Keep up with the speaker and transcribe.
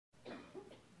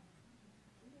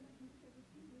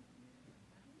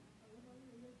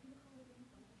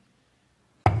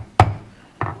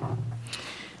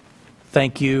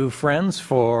Thank you, friends,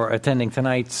 for attending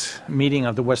tonight's meeting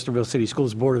of the Westerville City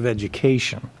Schools Board of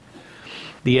Education.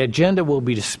 The agenda will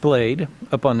be displayed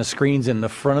up on the screens in the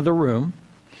front of the room.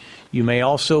 You may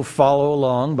also follow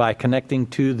along by connecting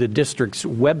to the district's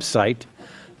website,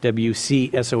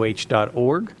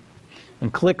 wcsoh.org,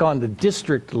 and click on the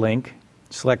district link,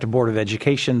 select Board of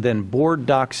Education, then Board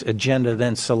Docs Agenda,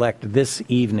 then select this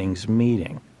evening's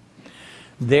meeting.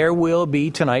 There will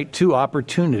be tonight 2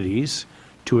 opportunities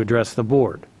to address the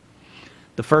board.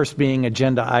 The first being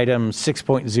agenda item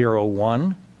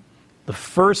 6.01. The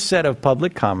first set of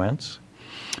public comments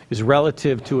is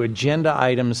relative to agenda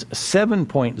items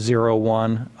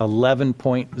 7.01,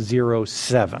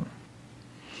 11.07.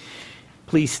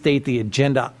 Please state the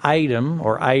agenda item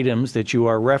or items that you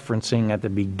are referencing at the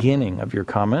beginning of your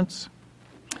comments.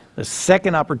 The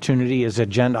second opportunity is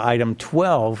agenda item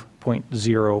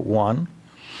 12.01.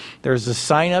 There's a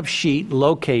sign-up sheet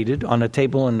located on a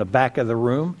table in the back of the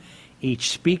room. Each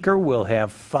speaker will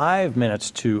have 5 minutes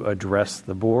to address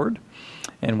the board.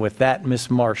 And with that,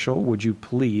 Ms. Marshall, would you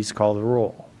please call the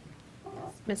roll?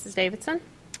 Mrs. Davidson?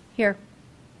 Here.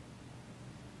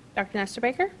 Dr. Nestor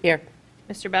Baker? Here.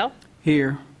 Mr. Bell?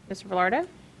 Here. Mr. Velardo?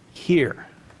 Here.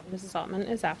 Mrs. Altman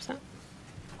is absent.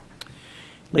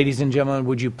 Ladies and gentlemen,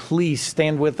 would you please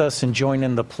stand with us and join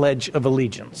in the Pledge of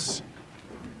Allegiance?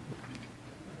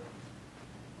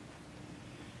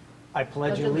 I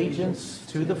pledge allegiance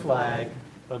to the flag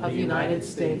of the United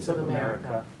States of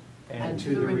America and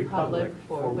to the republic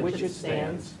for which it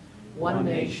stands, one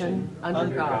nation,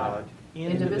 under God,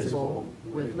 indivisible,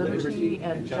 with liberty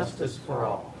and justice for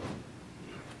all.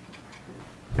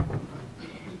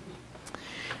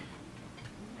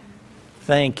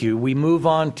 Thank you. We move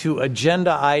on to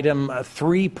agenda item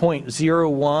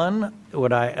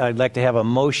 3.01. I'd like to have a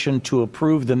motion to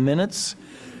approve the minutes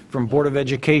from Board of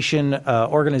Education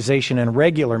organization and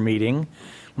regular meeting,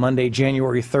 Monday,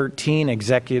 January 13,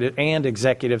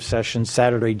 executive session,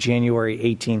 Saturday, January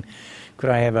 18. Could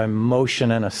I have a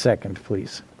motion and a second,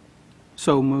 please?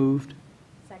 So moved.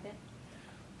 Second.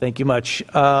 Thank you much.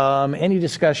 Any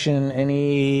discussion,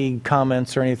 any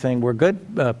comments or anything? We're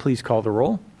good. Please call the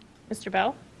roll. Mr.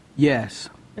 Bell? Yes.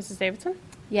 Mrs. Davidson?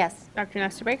 Yes. Dr.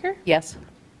 Nestor Baker? Yes.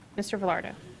 Mr.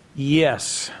 Velardo?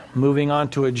 Yes. Moving on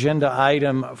to agenda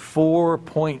item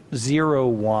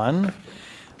 4.01,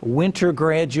 winter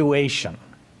graduation.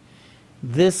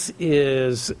 This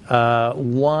is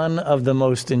one of the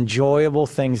most enjoyable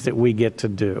things that we get to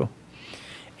do.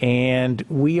 And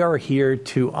we are here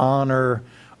to honor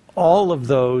all of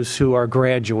those who are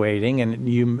graduating. And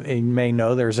you may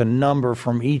know there's a number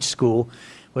from each school,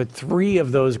 but 3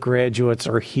 of those graduates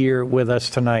are here with us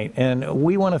tonight. And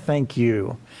we want to thank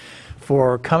you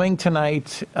for coming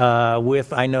tonight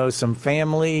with, I know, some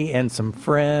family and some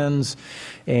friends,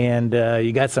 and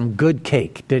you got some good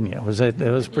cake, didn't you? It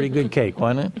was pretty good cake,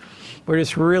 wasn't it? We're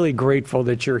just really grateful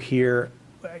that you're here.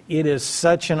 It is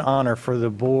such an honor for the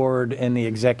board and the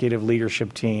executive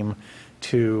leadership team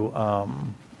to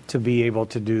be able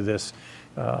to do this.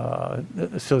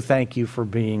 So thank you for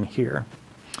being here.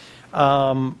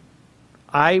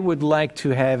 I would like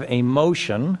to have a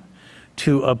motion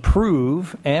to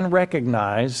approve and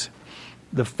recognize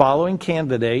the following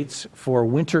candidates for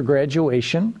winter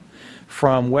graduation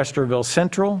from Westerville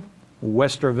Central,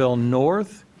 Westerville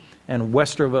North, and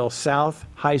Westerville South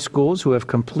high schools who have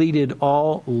completed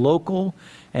all local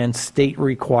and state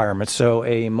requirements. So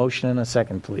a motion and a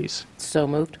second, please. So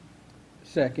moved.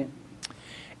 Second.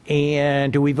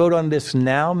 And do we vote on this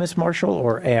now, Ms. Marshall,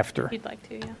 or after? If you'd like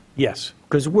to, yeah. Yes,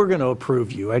 because we're going to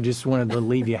approve you. I just wanted to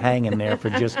leave you hanging there for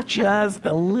just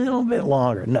a little bit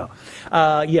longer. No.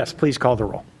 Yes, please call the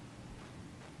roll.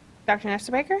 Dr.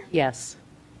 Nestor Baker? Yes.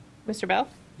 Mr. Bell?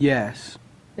 Yes.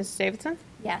 Mrs. Davidson?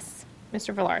 Yes.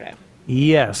 Mr. Velardo?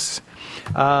 Yes.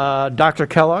 Dr.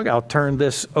 Kellogg, I'll turn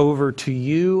this over to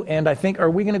you. And I think, are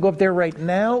we going to go up there right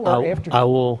now or after? I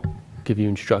will give you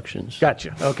instructions.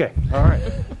 Gotcha. Okay. All right.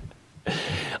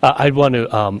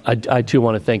 I too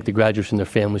want to thank the graduates and their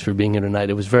families for being here tonight.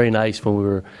 It was very nice when we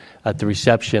were at the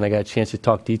reception. I got a chance to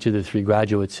talk to each of the 3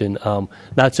 graduates, and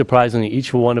not surprisingly,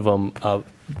 each one of them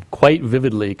quite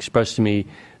vividly expressed to me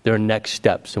their next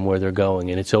steps and where they're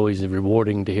going. And it's always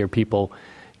rewarding to hear people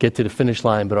get to the finish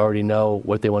line but already know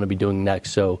what they want to be doing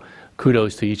next. So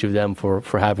kudos to each of them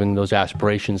for having those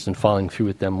aspirations and following through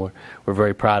with them. We're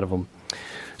very proud of them.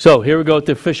 So here we go with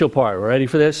the official part. We're ready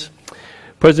for this?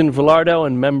 President Velardo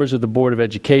and members of the Board of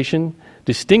Education,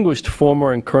 distinguished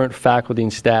former and current faculty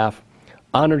and staff,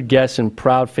 honored guests and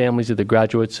proud families of the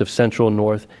graduates of Central,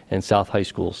 North, and South high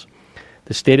schools.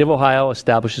 The state of Ohio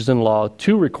establishes in law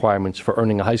 2 requirements for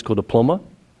earning a high school diploma.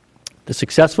 The the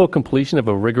successful completion of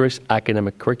a rigorous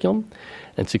academic curriculum,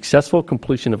 and successful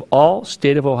completion of all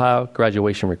State of Ohio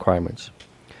graduation requirements.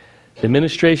 The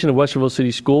administration of Westerville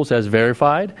City Schools has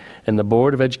verified, and the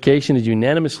Board of Education has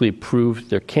unanimously approved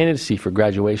their candidacy for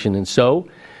graduation. And so,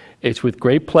 it's with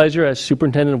great pleasure as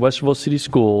Superintendent of Westerville City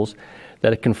Schools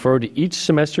that I confer to each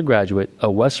semester graduate a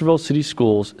Westerville City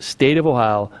Schools State of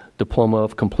Ohio Diploma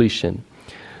of Completion.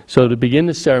 So to begin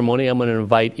the ceremony, I'm going to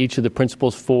invite each of the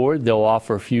principals forward. They'll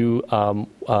offer a few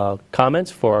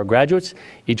comments for our graduates.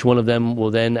 Each one of them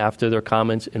will then, after their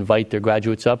comments, invite their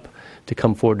graduates up to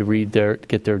come forward to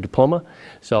get their diploma.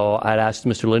 So I'd ask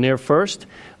Mr. Lanier first.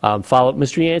 Follow up,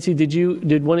 Mr. Yancey.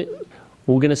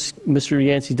 Mr.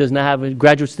 Yancey does not have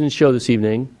graduates didn't show this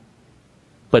evening,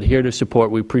 but here to support.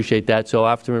 We appreciate that. So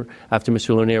after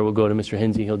Mr. Lanier, we'll go to Mr.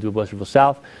 Hinsey. He'll do Westerville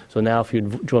South. So now, if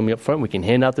you'd join me up front, we can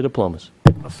hand out the diplomas.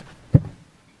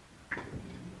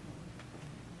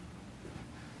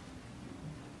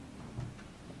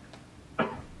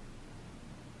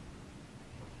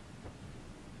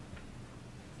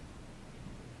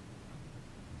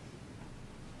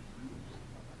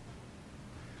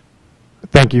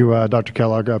 Thank you, Dr.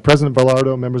 Kellogg. President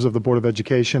Velardo, members of the Board of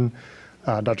Education,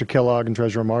 Dr. Kellogg, and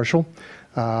Treasurer Marshall.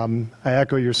 I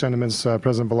echo your sentiments,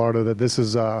 President Velardo, that this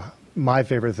is my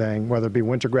favorite thing, whether it be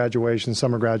winter graduation,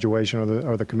 summer graduation,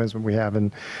 or the commencement we have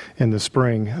in the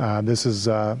spring. This is,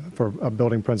 for a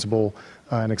building principal,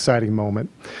 an exciting moment.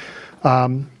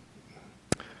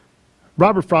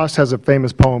 Robert Frost has a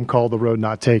famous poem called "The Road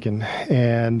Not Taken,"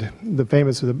 and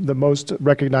the most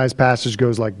recognized passage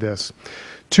goes like this: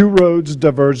 "Two roads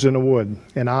diverged in a wood,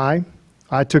 and I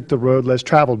took the road less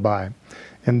traveled by,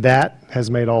 and that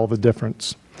has made all the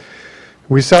difference."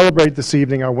 We celebrate this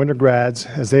evening our winter grads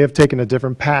as they have taken a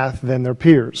different path than their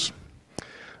peers.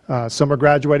 Some are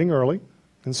graduating early,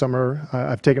 and some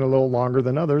have taken a little longer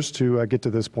than others to get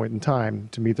to this point in time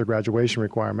to meet their graduation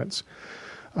requirements.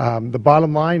 The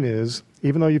bottom line is,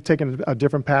 even though you've taken a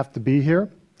different path to be here,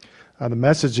 the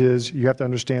message is you have to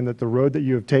understand that the road that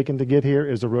you have taken to get here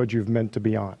is the road you've meant to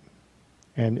be on.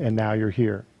 And now you're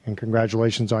here. And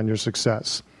congratulations on your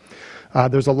success.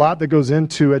 There's a lot that goes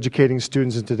into educating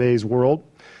students in today's world.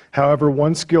 However,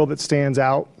 one skill that stands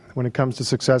out when it comes to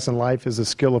success in life is the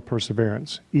skill of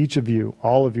perseverance. Each of you,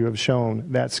 all of you, have shown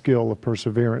that skill of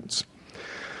perseverance.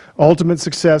 Ultimate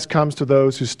success comes to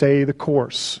those who stay the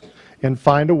course and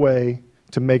find a way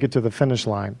to make it to the finish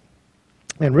line.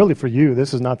 And really for you,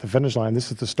 this is not the finish line,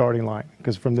 this is the starting line,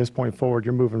 because from this point forward,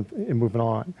 you're moving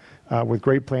on with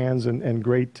great plans and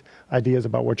great ideas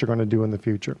about what you're going to do in the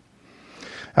future.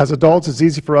 As adults, it's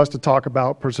easy for us to talk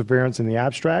about perseverance in the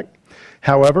abstract.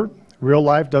 However, real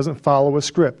life doesn't follow a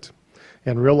script,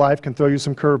 and real life can throw you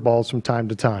some curveballs from time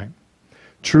to time.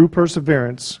 True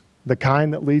perseverance, the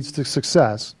kind that leads to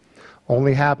success,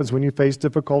 only happens when you face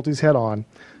difficulties head on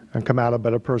and come out a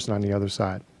better person on the other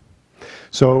side.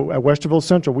 So at Westerville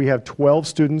Central, we have 12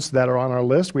 students that are on our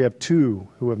list. We have 2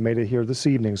 who have made it here this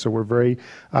evening. So we're very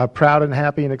proud and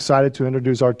happy and excited to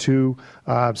introduce our 2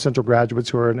 Central graduates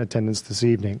who are in attendance this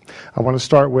evening. I want to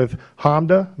start with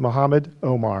Hamda Mohammed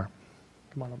Omar.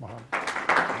 Come on up, Mohammed.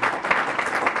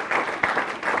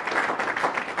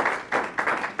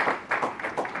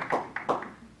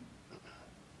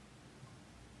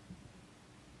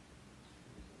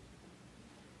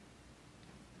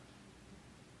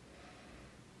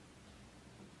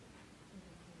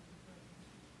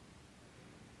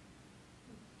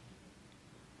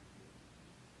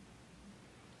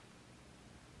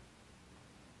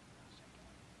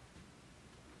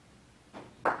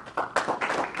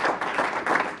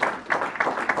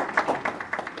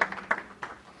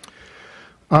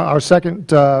 Our second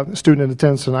student in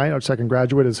attendance tonight, our second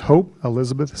graduate, is Hope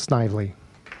Elizabeth Snively.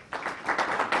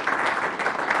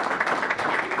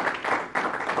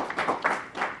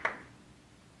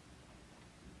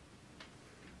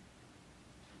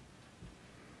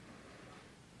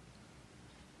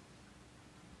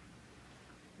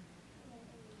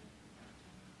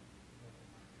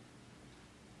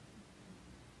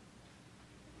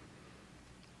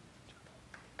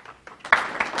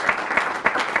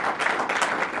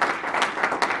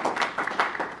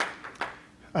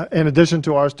 In addition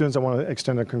to our students, I want to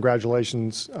extend a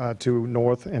congratulations to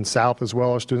North and South as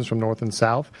well, our students from North and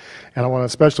South. And I want to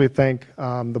especially thank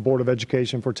the Board of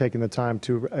Education for taking the time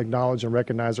to acknowledge and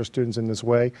recognize our students in this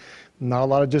way. Not a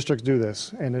lot of districts do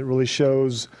this, and it really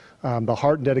shows the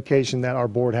heart and dedication that our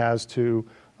board has to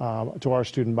our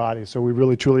student body. So we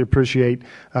really, truly appreciate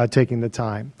taking the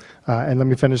time. And let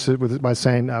me finish it by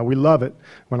saying we love it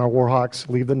when our Warhawks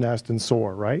leave the nest and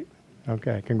soar, right?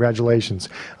 Okay, congratulations.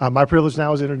 My privilege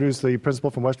now is to introduce the principal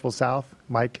from Westerville South,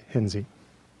 Mike Hinsey.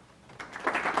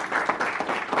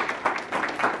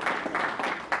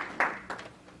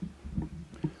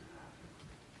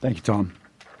 Thank you, Tom.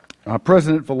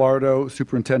 President Velardo,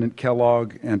 Superintendent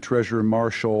Kellogg, and Treasurer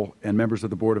Marshall, and members of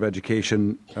the Board of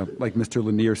Education, like Mr.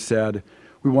 Lanier said,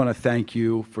 we want to thank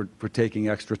you for taking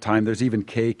extra time. There's even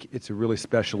cake. It's a really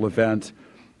special event.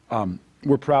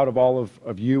 We're proud of all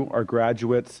of you, our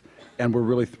graduates, and we're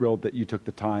really thrilled that you took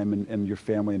the time and your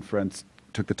family and friends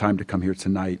took the time to come here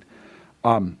tonight.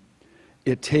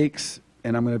 It takes,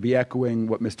 and I'm going to be echoing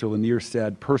what Mr. Lanier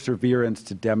said, perseverance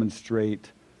to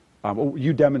demonstrate.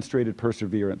 You demonstrated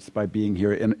perseverance by being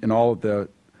here. In all of the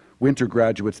winter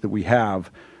graduates that we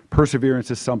have, perseverance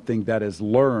is something that is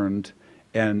learned,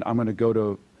 and I'm going to go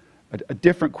to a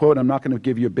different quote. I'm not going to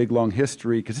give you a big, long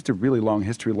history, because it's a really long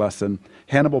history lesson.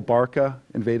 Hannibal Barca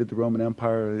invaded the Roman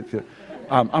Empire.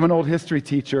 I'm an old history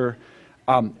teacher.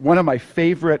 One of my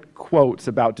favorite quotes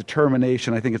about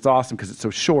determination, I think it's awesome because it's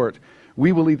so short,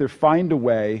 we will either find a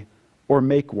way or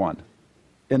make one.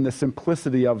 And the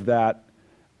simplicity of that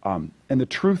and the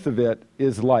truth of it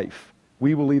is life.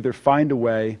 We will either find a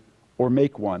way or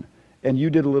make one. And you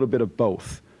did a little bit of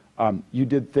both. You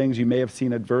did things, you may have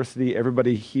seen adversity.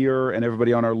 Everybody here and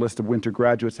everybody on our list of winter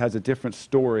graduates has a different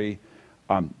story.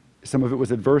 Some of it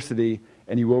was adversity,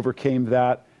 and you overcame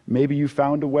that. Maybe you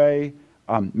found a way.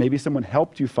 Maybe someone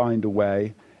helped you find a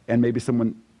way, and maybe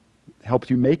someone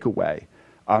helped you make a way.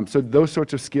 So those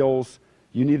sorts of skills,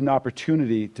 you need an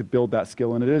opportunity to build that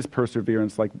skill, and it is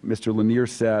perseverance, like Mr. Lanier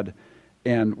said,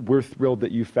 and we're thrilled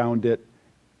that you found it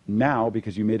now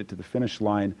because you made it to the finish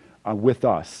line with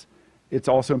us. It's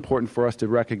also important for us to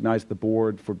recognize the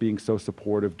board for being so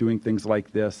supportive, doing things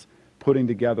like this, putting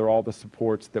together all the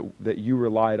supports that you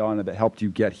relied on and that helped you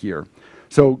get here.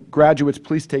 So graduates,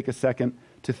 please take a second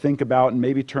to think about and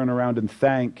maybe turn around and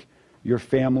thank your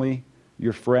family,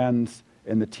 your friends,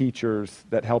 and the teachers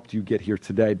that helped you get here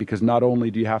today, because not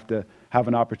only do you have to have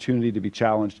an opportunity to be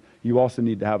challenged, you also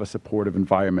need to have a supportive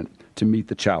environment to meet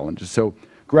the challenges. So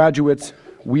graduates,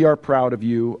 we are proud of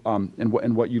you and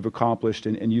what you've accomplished,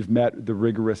 and you've met the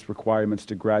rigorous requirements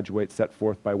to graduate set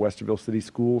forth by Westerville City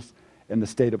Schools and the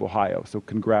state of Ohio. So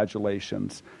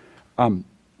congratulations.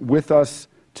 With us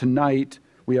tonight,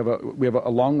 we have a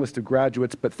long list of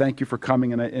graduates, but thank you for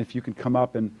coming, and if you can come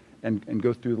up and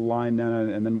go through the line,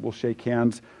 Nana, and then we'll shake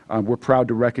hands. We're proud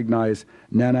to recognize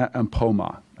Nana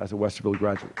Mpoma as a Westerville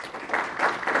graduate.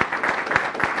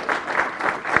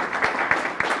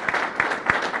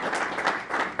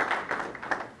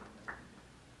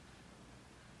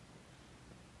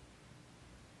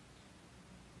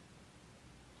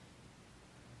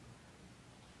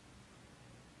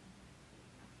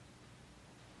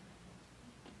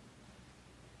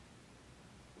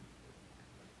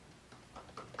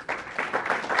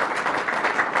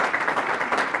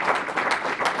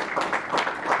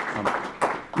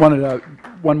 Wanted to,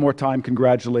 one more time,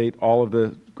 congratulate all of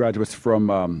the graduates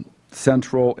from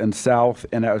Central and South.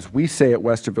 And as we say at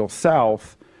Westerville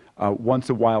South,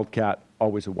 once a Wildcat,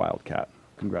 always a Wildcat.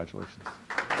 Congratulations.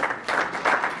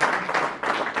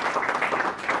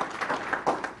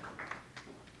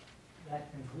 That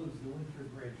concludes the winter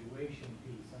graduation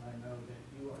piece, and I know that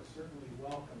you are certainly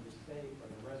welcome to stay for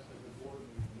the rest of the board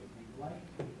meeting if you'd like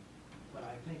to. But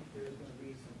I think there's going to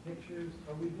be some pictures.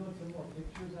 Are we doing some more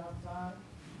pictures outside?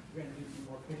 We're going to do some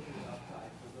more pictures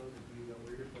outside. For those of you that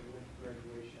were here for the winter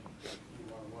graduation, you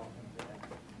are welcome to that.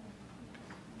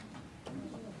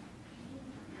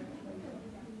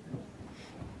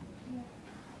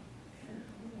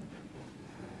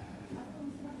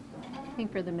 I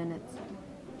think for the minutes.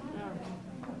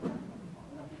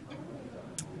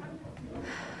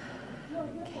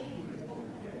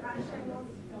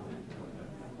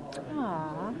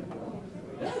 Aww.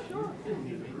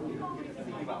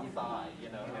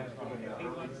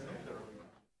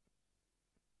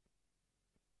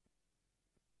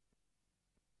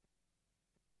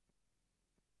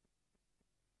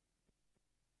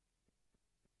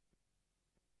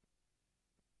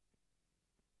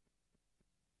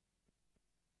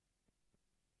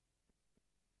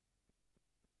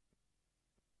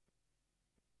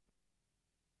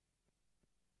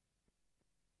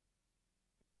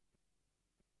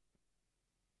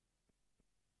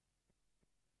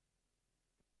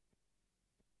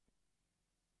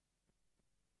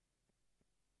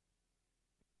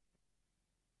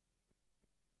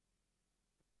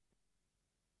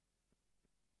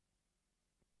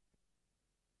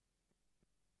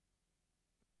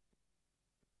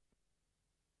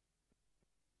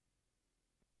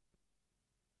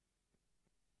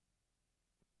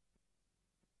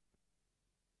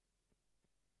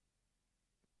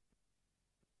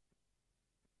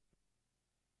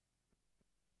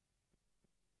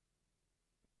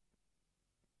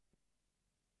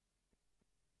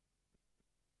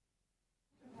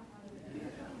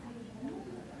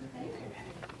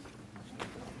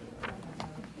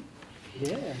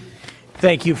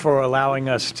 Thank you for allowing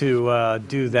us to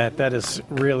do that. That is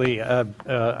really,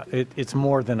 it's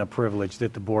more than a privilege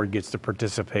that the board gets to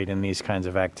participate in these kinds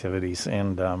of activities,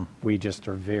 and we just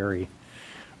are very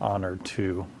honored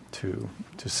to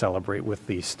celebrate with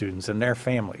these students and their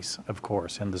families, of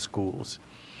course, and the schools.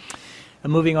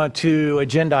 And moving on to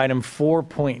agenda item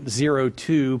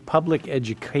 4.02, Public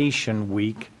Education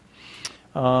Week.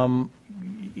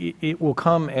 It will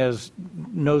come as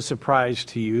no surprise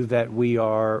to you that we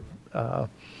are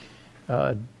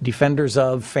defenders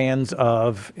of, fans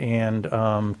of, and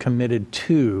committed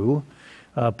to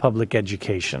public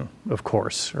education, of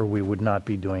course, or we would not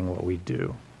be doing what we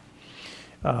do.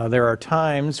 There are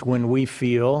times when we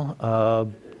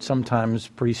feel, sometimes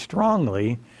pretty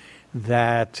strongly,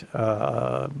 that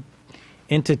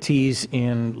entities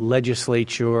in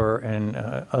legislature and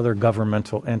other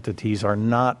governmental entities are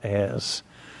not as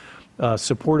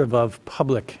supportive of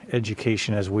public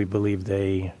education as we believe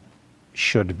they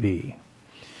should be.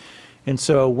 And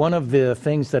so one of the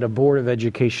things that a Board of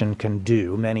Education can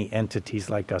do, many entities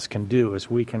like us can do, is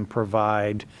we can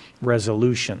provide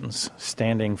resolutions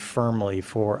standing firmly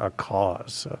for a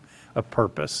cause, a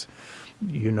purpose.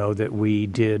 You know that we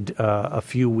did a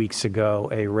few weeks ago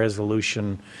a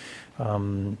resolution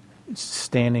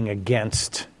standing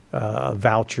against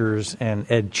vouchers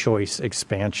and ed choice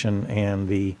expansion and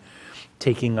the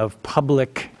taking of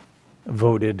public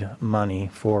voted money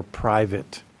for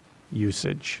private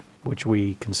usage, which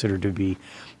we consider to be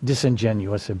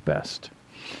disingenuous at best.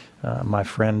 My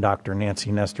friend Dr.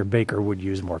 Nancy Nestor Baker would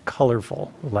use more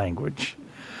colorful language.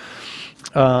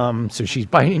 So she's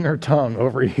biting her tongue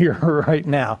over here right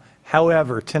now.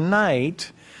 However,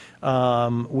 tonight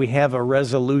we have a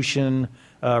resolution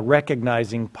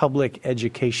recognizing Public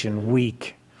Education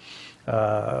Week.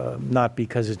 Not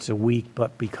because it's a week,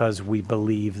 but because we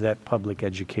believe that public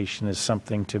education is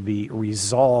something to be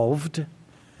resolved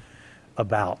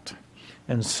about.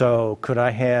 And so could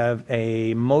I have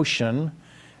a motion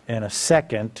and a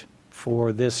second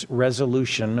for this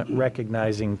resolution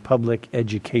recognizing Public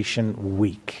Education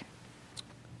Week?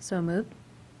 So moved.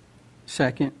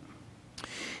 Second.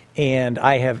 And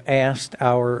I have asked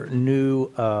our new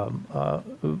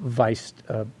Vice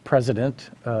President,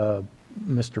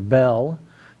 Mr. Bell,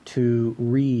 to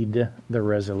read the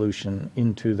resolution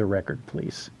into the record,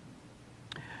 please.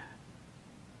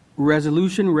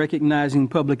 Resolution recognizing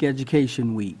Public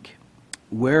Education Week.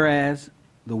 Whereas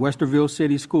the Westerville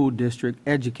City School District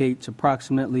educates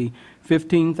approximately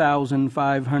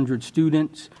 15,500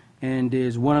 students and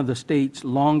is one of the state's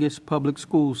largest public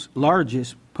school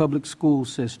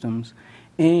systems,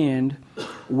 and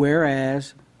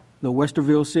whereas the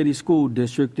Westerville City School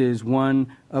District is one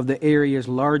of the area's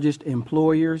largest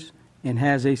employers and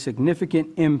has a significant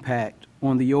impact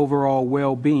on the overall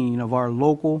well-being of our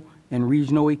local and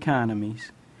regional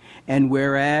economies. And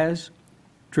whereas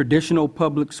traditional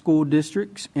public school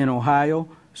districts in Ohio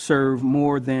serve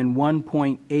more than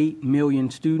 1.8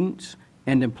 million students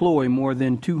and employ more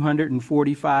than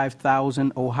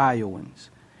 245,000 Ohioans.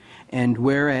 And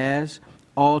whereas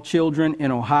all children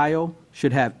in Ohio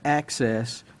should have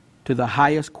access to the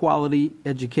highest quality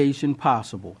education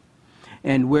possible.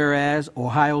 And whereas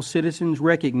Ohio citizens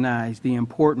recognize the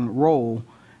important role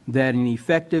that an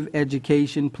effective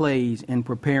education plays in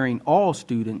preparing all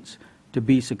students to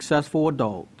be successful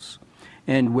adults.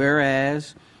 And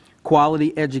whereas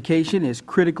quality education is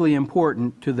critically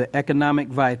important to the economic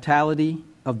vitality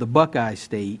of the Buckeye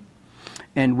State.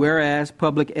 And whereas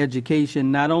public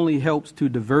education not only helps to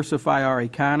diversify our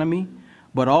economy,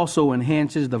 but also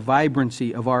enhances the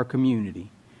vibrancy of our community.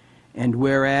 And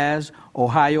whereas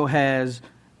Ohio has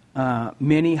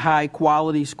many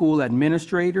high-quality school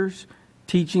administrators,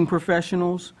 teaching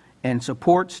professionals, and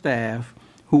support staff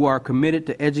who are committed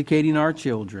to educating our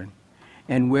children.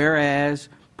 And whereas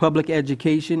public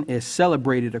education is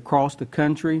celebrated across the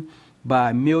country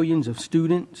by millions of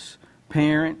students,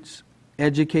 parents,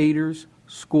 educators,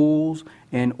 schools,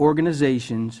 and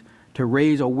organizations to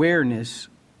raise awareness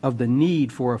of the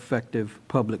need for effective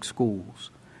public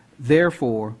schools.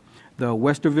 Therefore, the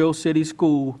Westerville City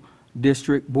School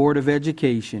District Board of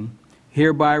Education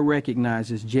hereby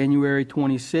recognizes January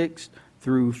 26th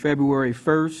through February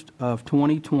 1st of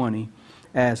 2020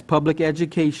 as Public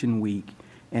Education Week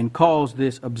and calls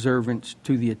this observance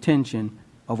to the attention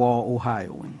of all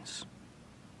Ohioans.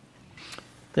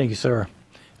 Thank you, sir.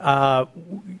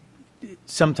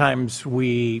 Sometimes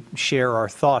we share our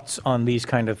thoughts on these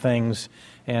kind of things,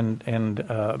 and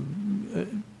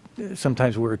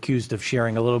sometimes we're accused of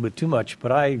sharing a little bit too much,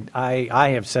 but I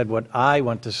have said what I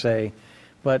want to say,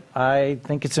 but I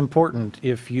think it's important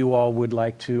if you all would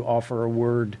like to offer a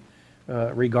word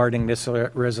regarding this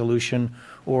resolution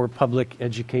or public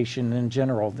education in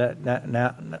general.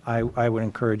 I would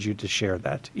encourage you to share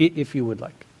that, if you would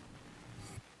like.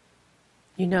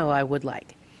 You know I would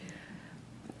like.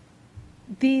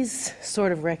 These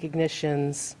sort of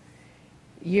recognitions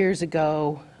years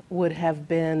ago would have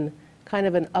been kind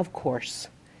of an of course,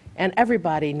 and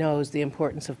everybody knows the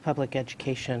importance of public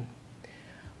education.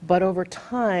 But over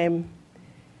time,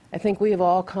 I think we have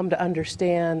all come to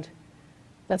understand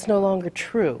that's no longer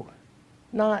true.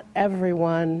 Not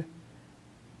everyone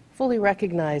fully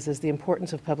recognizes the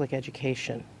importance of public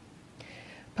education.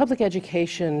 Public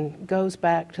education goes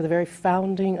back to the very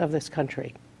founding of this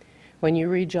country. When you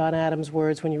read John Adams'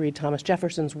 words, when you read Thomas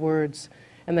Jefferson's words,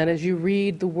 and then as you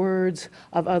read the words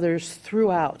of others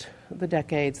throughout the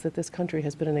decades that this country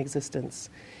has been in existence,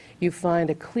 you find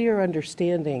a clear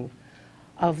understanding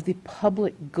of the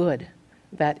public good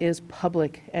that is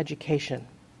public education.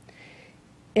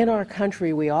 In our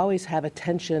country, we always have a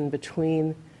tension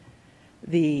between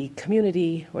the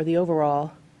community or the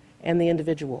overall and the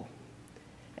individual,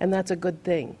 and that's a good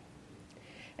thing.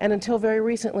 And until very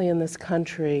recently in this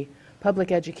country,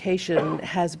 public education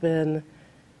has been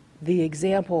the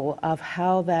example of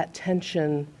how that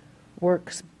tension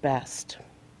works best.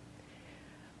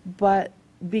 But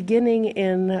beginning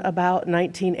in about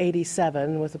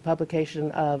 1987, with the publication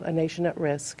of A Nation at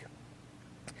Risk,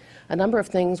 a number of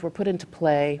things were put into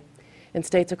play in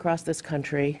states across this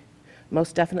country,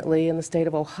 most definitely in the state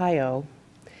of Ohio,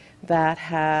 that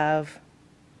have,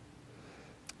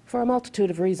 for a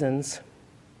multitude of reasons,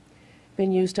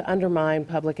 been used to undermine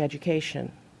public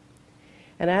education.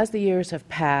 And as the years have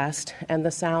passed and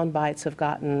the sound bites have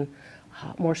gotten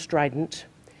more strident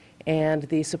and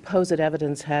the supposed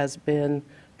evidence has been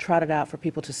trotted out for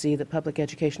people to see that public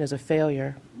education is a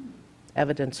failure,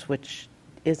 evidence which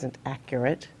isn't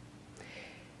accurate,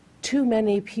 too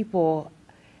many people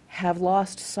have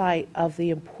lost sight of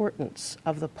the importance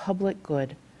of the public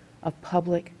good of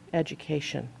public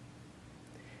education.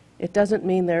 It doesn't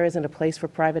mean there isn't a place for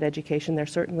private education. There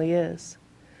certainly is.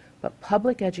 But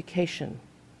public education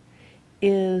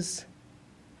is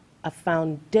a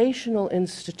foundational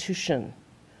institution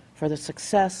for the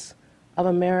success of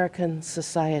American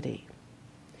society.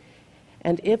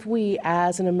 And if we,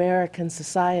 as an American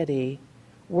society,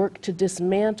 work to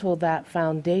dismantle that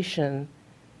foundation,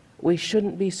 we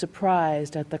shouldn't be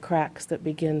surprised at the cracks that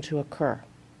begin to occur.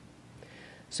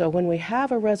 So when we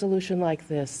have a resolution like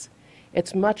this,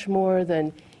 it's much more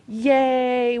than,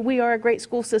 yay, we are a great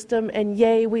school system, and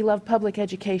yay, we love public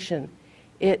education.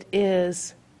 It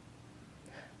is,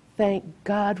 thank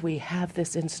God we have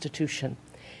this institution,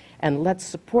 and let's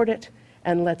support it,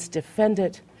 and let's defend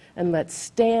it, and let's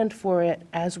stand for it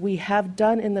as we have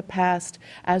done in the past,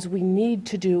 as we need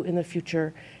to do in the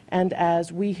future, and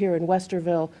as we here in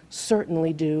Westerville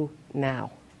certainly do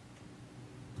now.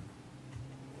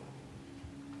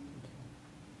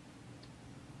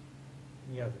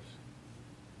 Any others?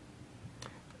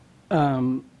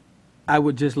 I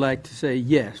would just like to say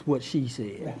yes, what she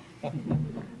said,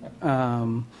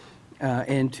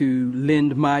 and to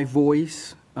lend my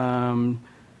voice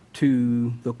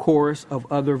to the chorus of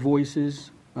other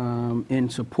voices in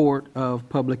support of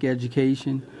public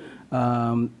education.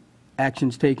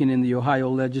 Actions taken in the Ohio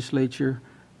legislature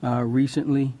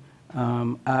recently,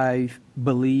 I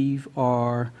believe,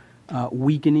 are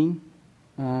weakening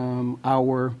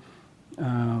our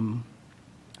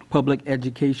public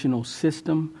educational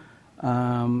system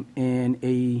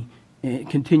and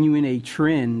continuing a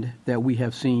trend that we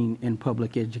have seen in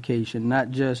public education,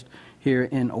 not just here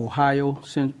in Ohio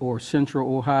or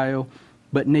Central Ohio,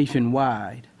 but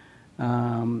nationwide.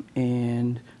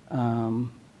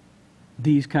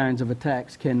 These kinds of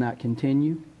attacks cannot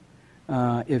continue.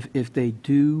 If they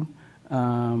do,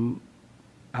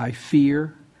 I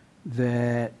fear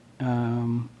that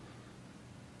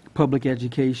public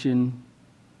education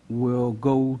will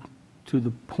go to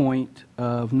the point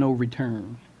of no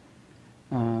return.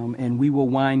 And we will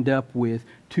wind up with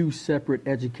two separate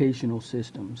educational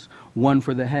systems, one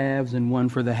for the haves and one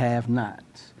for the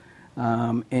have-nots.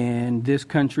 And this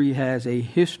country has a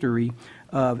history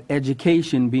of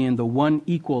education being the one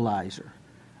equalizer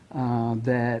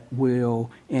that will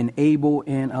enable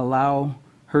and allow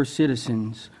her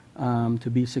citizens to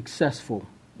be successful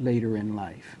later in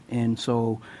life. And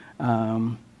so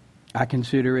I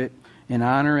consider it an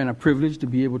honor and a privilege to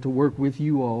be able to work with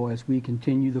you all as we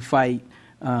continue the fight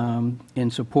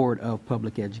in support of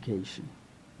public education.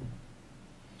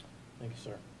 Thank you,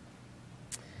 sir.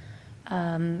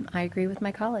 I agree with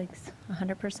my colleagues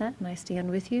 100%, and I stand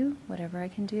with you, whatever I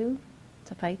can do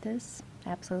to fight this,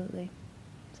 absolutely.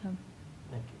 So,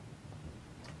 Thank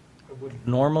you.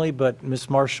 Normally, but Ms.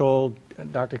 Marshall,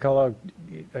 Dr. Kellogg,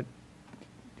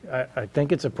 I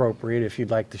think it's appropriate if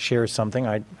you'd like to share something.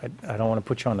 I don't want to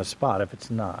put you on the spot if it's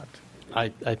not. I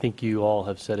think you all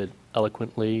have said it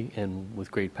eloquently and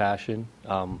with great passion.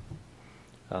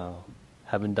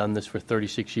 Having done this for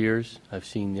 36 years, I've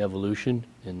seen the evolution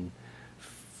and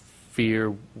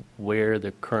fear where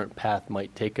the current path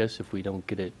might take us if we don't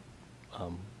get it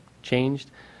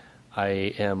changed.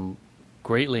 I am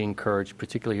greatly encouraged,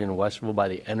 particularly here in Westerville, by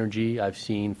the energy I've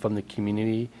seen from the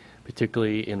community,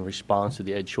 particularly in response to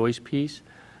the Ed Choice piece.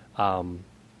 I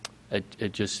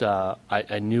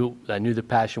knew the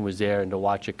passion was there, and to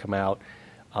watch it come out,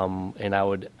 and I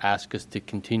would ask us to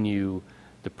continue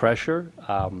the pressure.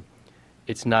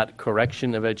 It's not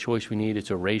correction of Ed Choice we need; it's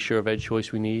erasure of Ed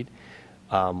Choice we need.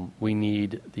 We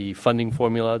need the funding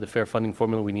formula, the fair funding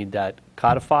formula. We need that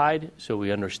codified so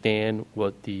we understand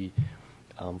what the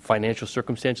financial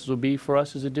circumstances will be for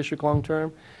us as a district long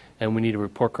term, and we need a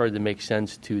report card that makes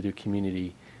sense to the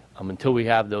community. Until we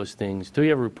have those things, until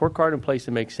you have a report card in place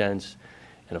that makes sense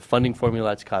and a funding formula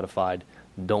that's codified,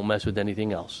 don't mess with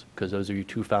anything else, because those are your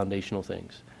two foundational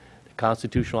things. The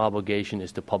constitutional obligation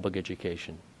is to public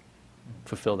education.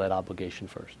 Fulfill that obligation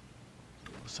first.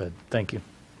 Said, thank you.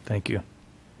 Thank you.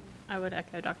 I would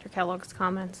echo Dr. Kellogg's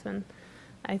comments, and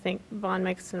I think Vaughn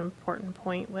makes an important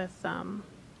point with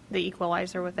the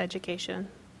equalizer with education.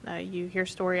 You hear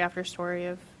story after story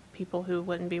of people who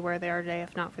wouldn't be where they are today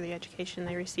if not for the education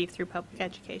they receive through public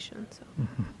education. So,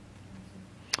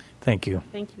 Thank you.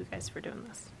 thank you guys for doing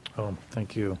this. Oh,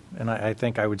 thank you. And I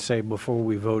think I would say before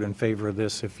we vote in favor of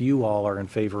this, if you all are in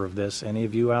favor of this, any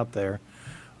of you out there,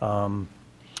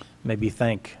 maybe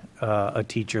thank a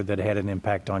teacher that had an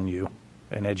impact on you,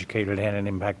 an educator that had an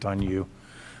impact on you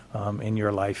in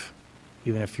your life,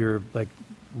 even if you're like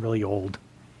really old,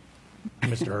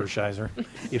 Mr. Hershiser.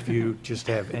 If you just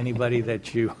have anybody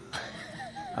that you,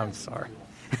 I'm sorry.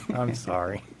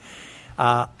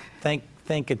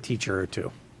 Thank a teacher or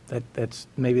two.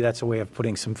 Maybe that's a way of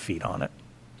putting some feet on it.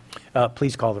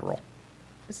 Please call the roll.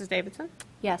 Mrs. Davidson?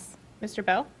 Yes. Mr.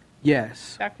 Bell?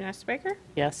 Yes. Dr. Nesterbaker?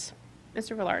 Yes.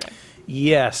 Mr. Velardo?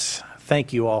 Yes.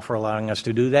 Thank you all for allowing us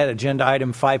to do that. Agenda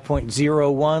item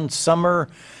 5.01, Summer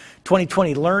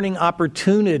 2020 Learning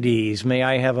Opportunities. May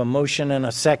I have a motion and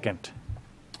a second?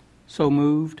 So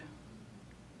moved.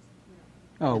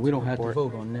 Oh, we don't have to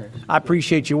vote on this. I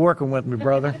appreciate you working with me,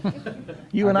 brother.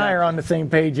 You and I are on the same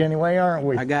page anyway, aren't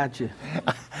we? I got you.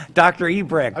 Dr.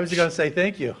 Ebrecht. I was going to say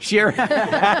thank you. Share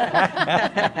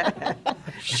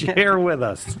with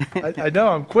us. I know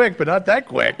I'm quick, but not that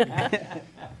quick. I'd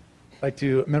like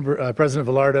to, President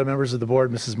Velardo, members of the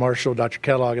board, Mrs. Marshall, Dr.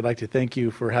 Kellogg, I'd like to thank you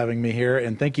for having me here,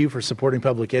 and thank you for supporting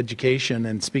public education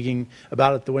and speaking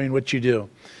about it the way in which you do.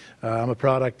 I'm a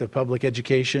product of public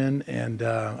education, and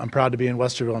I'm proud to be in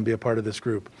Westerville and be a part of this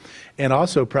group. And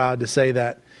also proud to say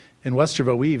that in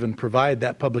Westerville, we even provide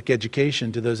that public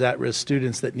education to those at-risk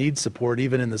students that need support,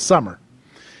 even in the summer.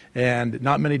 And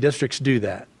not many districts do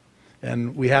that.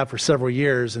 And we have for several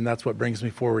years, and that's what brings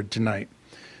me forward tonight.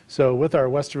 So with our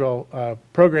Westerville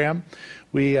program,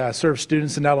 we serve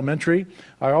students in elementary.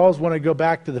 I always want to go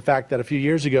back to the fact that a few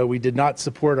years ago we did not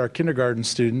support our kindergarten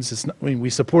students. We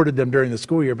supported them during the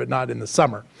school year, but not in the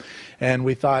summer. And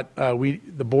we thought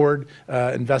the board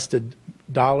invested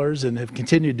dollars and have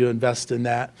continued to invest in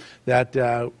that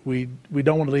we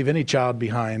don't want to leave any child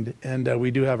behind. And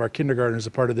we do have our kindergarten as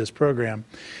a part of this program.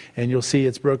 And you'll see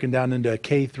it's broken down into a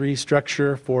K-3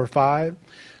 structure, 4-5.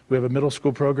 We have a middle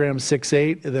school program,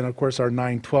 6-8, and then, of course, our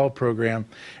 9-12 program.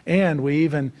 And we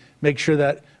even make sure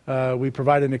that we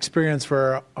provide an experience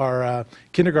for our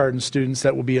kindergarten students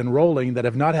that will be enrolling that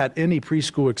have not had any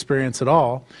preschool experience at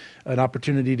all, an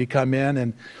opportunity to come in.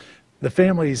 And the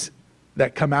families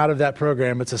that come out of that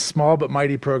program, it's a small but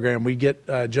mighty program. We get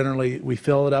generally, we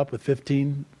fill it up with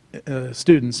 15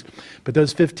 students, but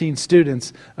those 15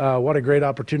 students, what a great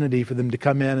opportunity for them to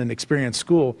come in and experience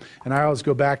school. And I always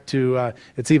go back to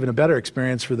it's even a better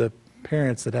experience for the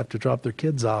parents that have to drop their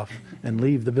kids off and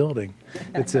leave the building.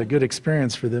 It's a good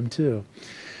experience for them too.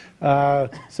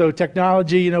 So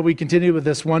technology, we continue with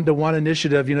this one-to-one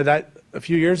initiative. That a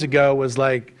few years ago was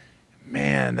like,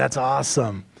 man, that's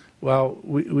awesome. Well,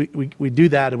 we do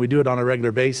that, and we do it on a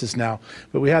regular basis now.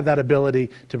 But we have that ability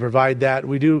to provide that.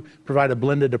 We do provide a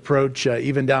blended approach,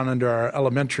 even down under our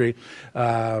elementary.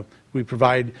 We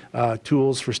provide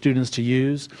tools for students to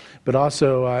use. But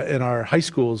also in our high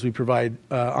schools, we provide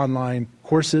online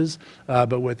courses.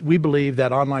 But we believe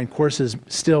that online courses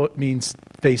still means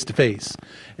face-to-face.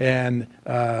 And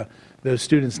those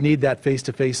students need that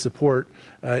face-to-face support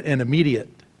and immediate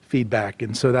feedback,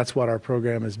 and so that's what our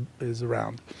program is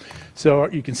around. So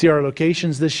you can see our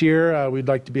locations this year. We'd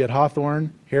like to be at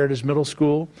Hawthorne, Heritage Middle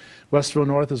School, Westerville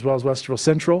North, as well as Westerville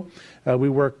Central. We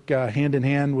work hand in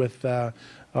hand with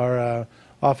our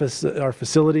office, our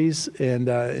facilities, and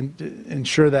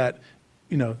ensure that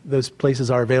those places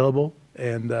are available,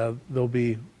 and they'll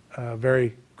be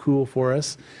very cool for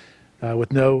us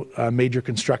with no major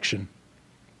construction,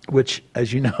 which,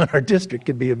 as you know, in our district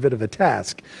can be a bit of a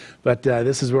task, but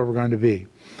this is where we're going to be.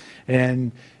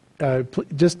 And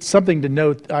just something to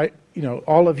note,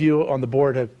 all of you on the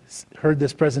board have heard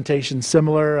this presentation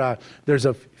similar. There's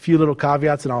a few little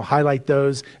caveats, and I'll highlight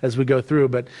those as we go through,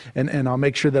 and I'll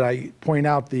make sure that I point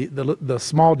out the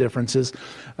small differences,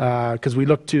 because we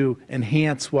look to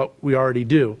enhance what we already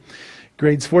do.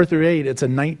 Grades 4 through 8, it's a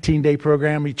 19-day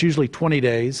program. It's usually 20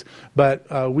 days,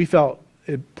 but we felt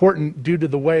important, due to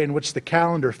the way in which the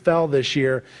calendar fell this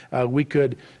year, we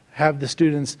could have the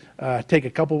students take a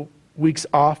couple weeks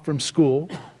off from school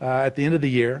at the end of the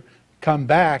year, come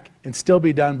back, and still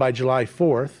be done by July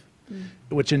 4th,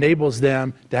 which enables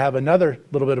them to have another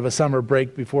little bit of a summer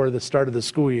break before the start of the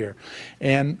school year.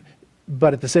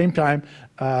 But at the same time,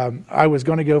 I was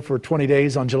going to go for 20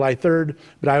 days on July 3rd,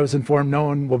 but I was informed no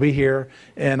one will be here,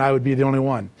 and I would be the only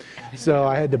one. So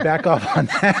I had to back off on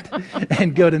that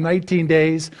and go to 19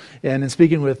 days. And in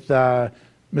speaking with Mr.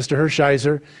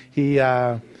 Hershiser, he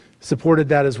supported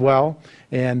that as well.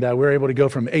 And we were able to go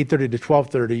from 8:30 to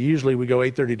 12:30. Usually we go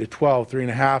 8:30 to 12,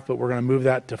 3.5, but we're going to move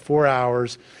that to 4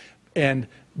 hours. And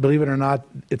believe it or not,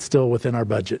 it's still within our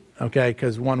budget, okay?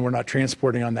 Because one, we're not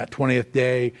transporting on that 20th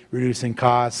day, reducing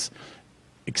costs,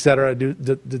 et cetera,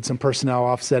 did some personnel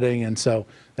offsetting, and so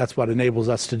that's what enables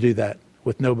us to do that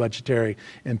with no budgetary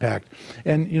impact.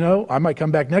 And, I might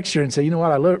come back next year and say, you know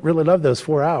what, I really love those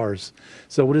 4 hours.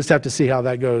 So we'll just have to see how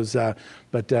that goes,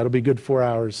 but it'll be good 4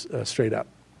 hours straight up.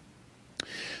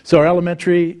 So our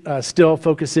elementary, still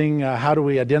focusing, how do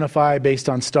we identify based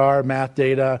on STAR, math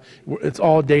data. It's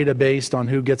all data based on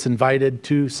who gets invited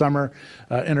to summer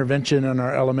intervention in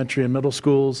our elementary and middle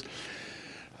schools.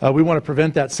 We want to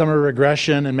prevent that summer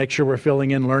regression and make sure we're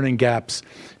filling in learning gaps,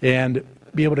 and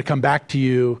be able to come back to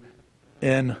you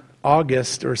in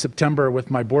August or September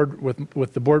with my board,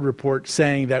 with the board report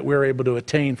saying that we're able to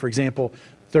attain, for example,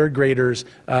 third graders,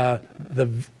 a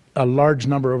large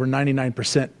number, over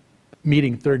 99%,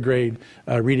 meeting third grade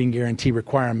reading guarantee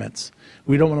requirements.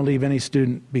 We don't want to leave any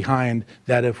student behind,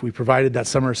 that if we provided that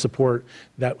summer support,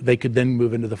 that they could then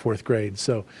move into the fourth grade.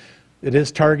 So it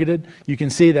is targeted. You can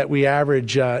see that we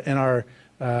average in our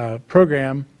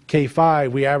program,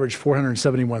 K-5, we average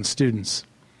 471 students.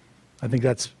 I think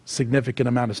that's a significant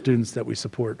amount of students that we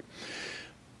support.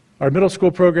 Our middle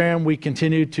school program, we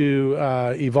continue to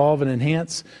evolve and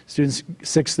enhance students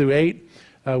 6 through 8.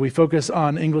 We focus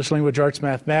on English, language, arts,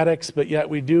 mathematics, but yet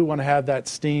we do want to have that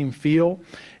STEAM feel.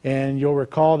 And you'll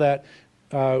recall that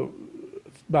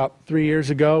about 3 years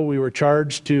ago, we were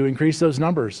charged to increase those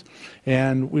numbers.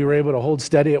 And we were able to hold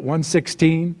steady at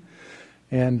 116.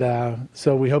 And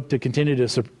so we hope to continue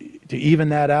to even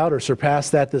that out or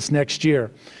surpass that this next year.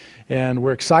 And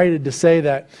we're excited to say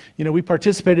that, we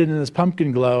participated in this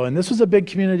pumpkin glow, and this was a big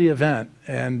community event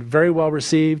and very well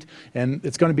received, and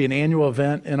it's going to be an annual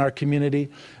event in our community.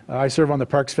 I serve on the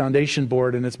Parks Foundation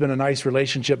board, and it's been a nice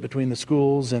relationship between the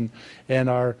schools and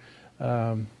our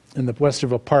in the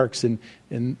Westerville parks,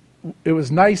 and it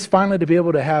was nice finally to be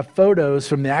able to have photos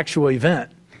from the actual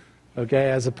event, okay,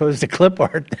 as opposed to clip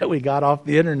art that we got off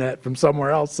the internet from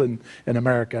somewhere else in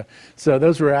America. So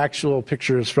those were actual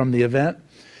pictures from the event.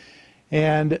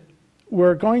 And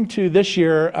we're going to, this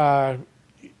year,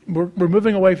 we're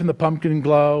moving away from the pumpkin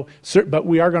glow, but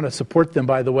we are going to support them,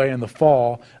 by the way, in the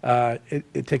fall.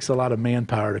 It takes a lot of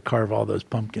manpower to carve all those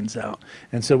pumpkins out.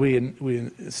 And so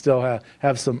we still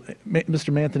have some,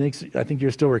 Mr. Manthonix, I think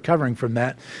you're still recovering from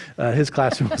that. His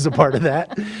classroom was a part of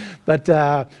that. But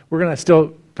we're going to still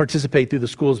participate through the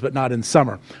schools, but not in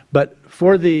summer. But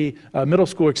for the middle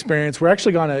school experience, we're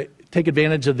actually going to take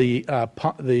advantage of the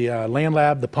land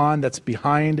lab, the pond that's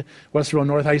behind Westerville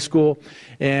North High School,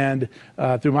 and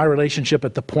through my relationship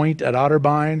at the Point at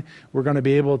Otterbein, we're going to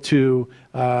be able to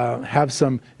have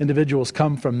some individuals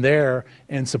come from there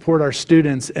and support our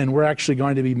students, and we're actually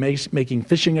going to be making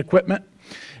fishing equipment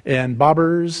and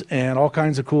bobbers and all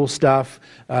kinds of cool stuff,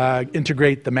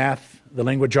 integrate the math, the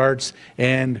language arts,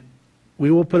 and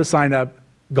we will put a sign up,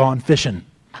 "Gone fishing,"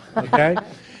 okay?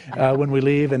 When we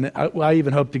leave, and I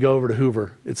even hope to go over to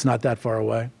Hoover. It's not that far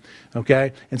away,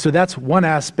 okay? And so that's one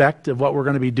aspect of what we're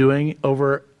going to be doing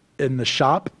over in the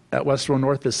shop at Westerville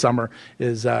North this summer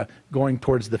is going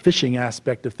towards the fishing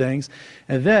aspect of things.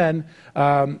 And then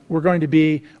we're going to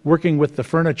be working with the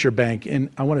Furniture Bank, and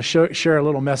I want to share a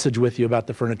little message with you about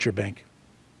the Furniture Bank.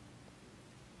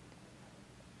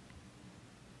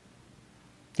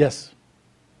 Yes?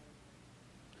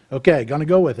 Okay, going to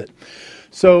go with it.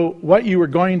 So what you were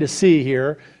going to see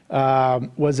here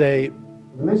was The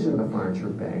mission of the Furniture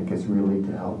Bank is really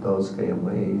to help those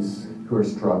families who are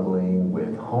struggling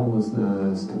with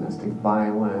homelessness, domestic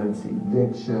violence,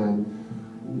 eviction.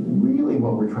 Really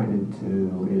what we're trying to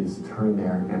do is turn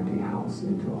their empty house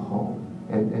into a home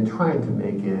and trying to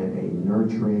make it a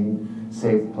nurturing,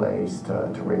 safe place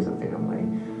to raise a family.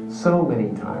 So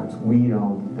many times we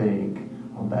don't think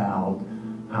about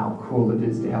how cool it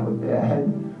is to have a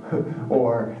bed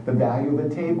or the value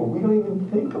of a table. We don't even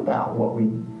think about what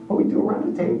we do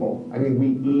around the table. I mean, we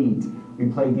eat,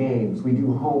 we play games, we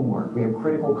do homework, we have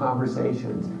critical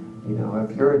conversations. You know,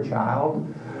 if you're a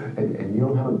child and you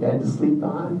don't have a bed to sleep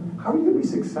on, how are you going to be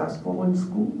successful in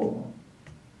school?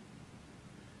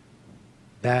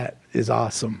 That is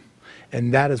awesome.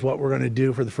 And that is what we're going to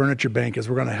do for the Furniture Bank, is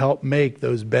we're going to help make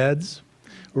those beds.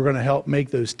 We're going to help make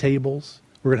those tables.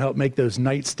 We're going to help make those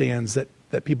nightstands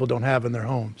that people don't have in their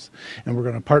homes. And we're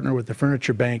going to partner with the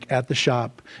Furniture Bank at the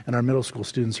shop, and our middle school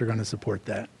students are going to support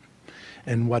that.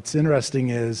 And what's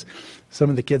interesting is some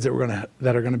of the kids that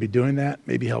are going to be doing that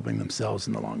may be helping themselves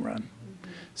in the long run.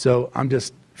 So I'm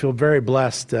just feel very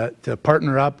blessed to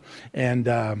partner up, and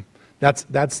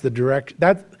that's the direct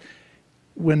that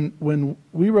when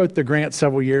we wrote the grant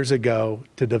several years ago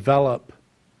to develop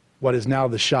what is now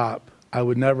the shop, I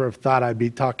would never have thought I'd be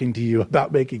talking to you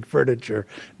about making furniture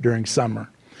during summer.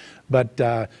 But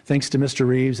thanks to Mr.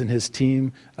 Reeves and his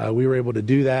team, we were able to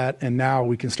do that, and now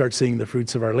we can start seeing the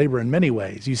fruits of our labor in many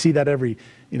ways. You see that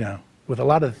with a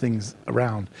lot of things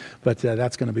around, but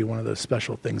that's going to be one of those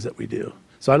special things that we do.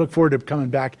 So I look forward to coming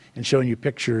back and showing you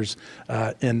pictures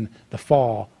in the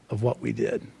fall of what we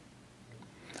did.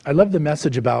 I love the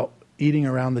message about eating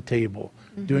around the table,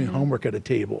 doing homework at a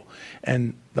table,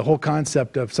 and the whole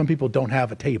concept of some people don't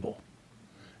have a table,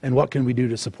 and what can we do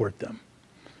to support them,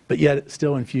 but yet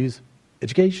still infuse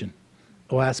education,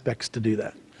 all aspects to do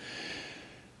that.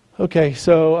 Okay,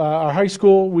 so our high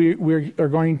school, we are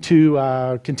going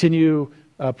to continue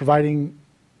providing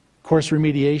course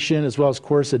remediation as well as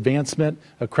course advancement,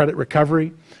 credit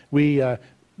recovery.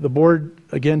 The board,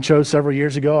 again, chose several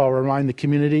years ago, I'll remind the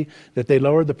community, that they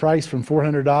lowered the price from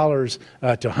 $400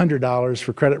 to $100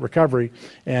 for credit recovery,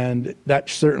 and that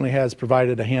certainly has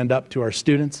provided a hand up to our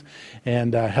students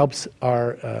and helps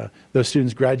those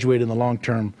students graduate in the long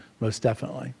term, most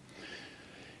definitely.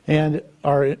 And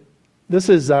this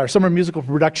is our summer musical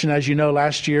production. As you know,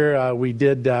 last year we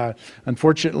did,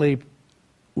 unfortunately,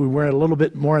 we were a little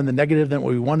bit more in the negative than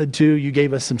what we wanted to. You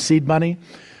gave us some seed money.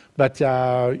 But,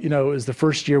 it was the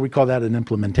first year. We call that an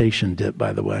implementation dip,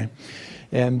 by the way.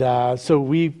 And so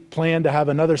we plan to have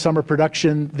another summer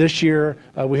production this year.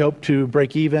 We hope to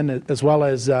break even as well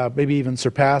as maybe even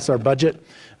surpass our budget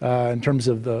in terms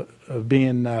of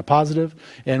being positive.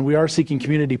 And we are seeking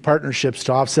community partnerships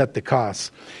to offset the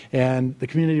costs. And the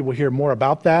community will hear more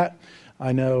about that.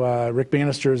 I know Rick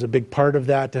Bannister is a big part of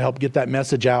that to help get that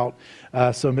message out.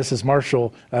 So Mrs.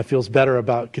 Marshall feels better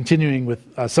about continuing with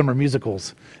summer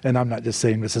musicals. And I'm not just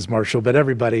saying Mrs. Marshall, but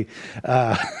everybody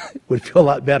would feel a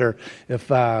lot better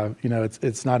if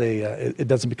it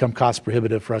doesn't become cost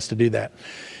prohibitive for us to do that.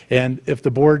 And if the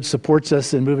board supports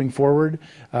us in moving forward,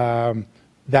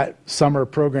 that summer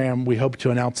program we hope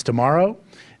to announce tomorrow,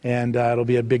 and it'll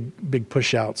be a big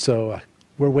push out. So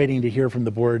we're waiting to hear from the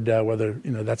board whether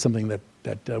that's something that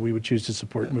we would choose to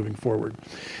support moving forward.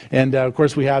 And of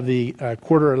course, we have the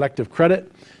quarter elective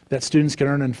credit that students can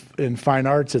earn in fine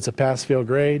arts. It's a pass-fail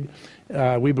grade.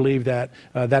 We believe that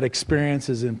that experience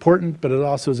is important, but it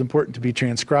also is important to be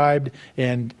transcribed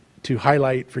and to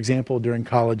highlight, for example, during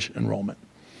college enrollment.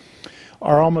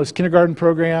 Our Almost Kindergarten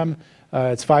program,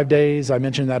 it's 5 days. I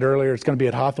mentioned that earlier. It's going to be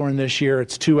at Hawthorne this year.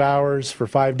 It's 2 hours for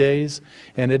 5 days,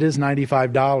 and it is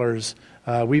 $95.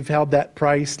 We've held that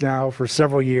price now for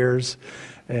several years,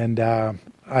 and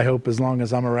I hope as long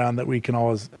as I'm around that we can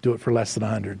always do it for less than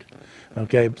 $100.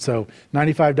 Okay, so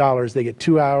 $95, they get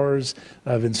 2 hours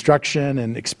of instruction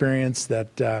and experience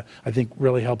that I think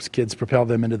really helps kids propel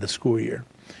them into the school year.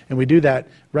 And we do that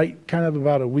right kind of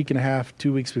about a week and a half,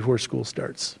 2 weeks before school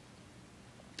starts.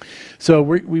 So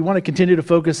we want to continue to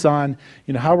focus on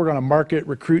how we're going to market,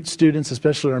 recruit students,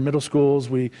 especially our middle schools.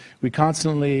 We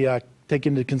constantly take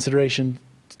into consideration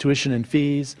tuition and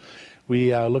fees.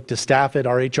 We look to staff it.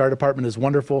 Our HR department is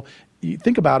wonderful. You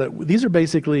think about it, these are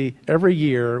basically, every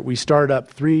year we start up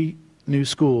 3 new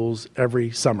schools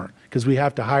every summer because we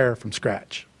have to hire from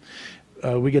scratch.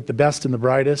 We get the best and the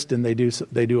brightest, and they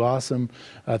do awesome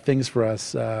things for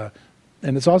us.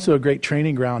 And it's also a great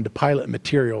training ground to pilot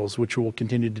materials, which we'll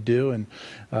continue to do. And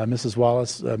Mrs.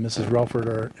 Wallace, Mrs. Relford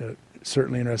are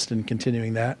certainly interested in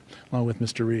continuing that, along with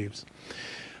Mr. Reeves.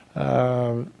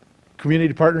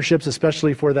 Community partnerships,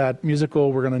 especially for that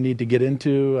musical, we're going to need to get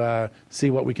into,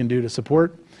 see what we can do to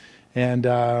support, and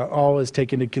always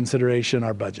take into consideration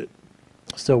our budget.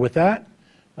 So with that,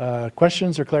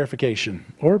 questions or clarification,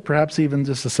 or perhaps even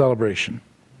just a celebration?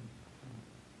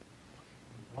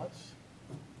 I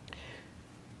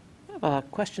have a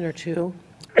question or two.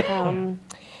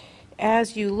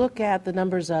 As you look at the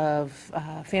numbers of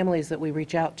families that we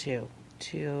reach out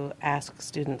to ask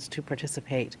students to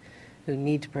participate, who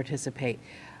need to participate,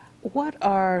 what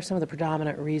are some of the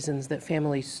predominant reasons that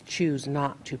families choose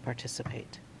not to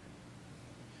participate?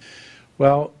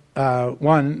 Well,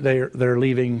 one, they're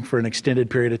leaving for an extended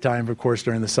period of time, of course,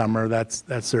 during the summer. That's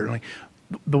certainly.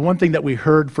 The one thing that we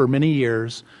heard for many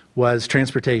years was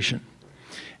transportation.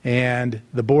 And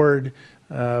the board,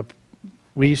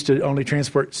 we used to only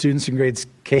transport students in grades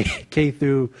K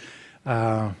through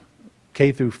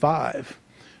 5,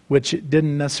 which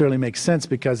didn't necessarily make sense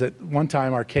because at one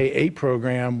time our K-8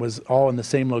 program was all in the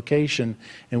same location,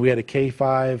 and we had a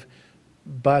K-5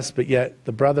 bus, but yet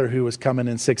the brother who was coming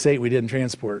in 6-8 we didn't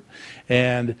transport.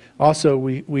 And also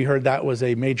we heard that was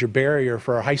a major barrier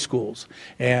for our high schools.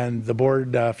 And the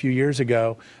board a few years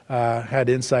ago had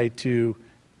insight to,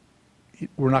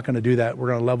 we're not going to do that. We're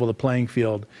going to level the playing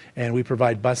field, and we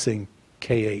provide busing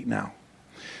K-8 now.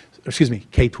 Excuse me,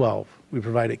 K-12. We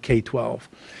provide it K-12.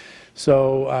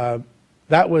 So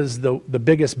that was the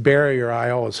biggest barrier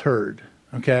I always heard,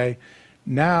 okay?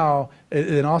 Now,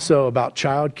 and also about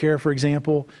child care, for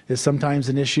example, is sometimes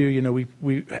an issue. You know,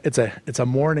 it's a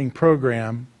morning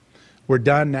program. We're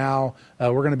done now.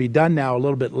 We're going to be done now a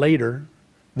little bit later.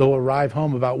 They'll arrive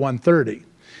home about 1:30.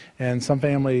 And some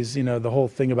families, you know, the whole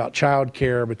thing about child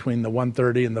care between the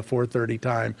 1:30 and the 4:30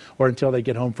 time, or until they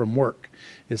get home from work,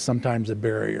 is sometimes a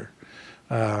barrier.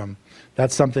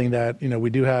 That's something that, you know, we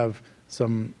do have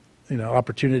some, you know,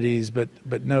 opportunities, but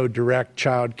no direct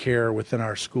child care within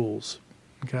our schools.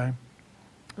 Okay?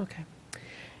 Okay.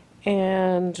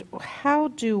 And how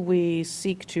do we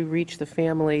seek to reach the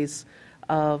families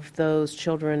of those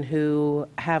children who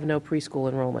have no preschool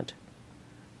enrollment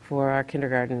for our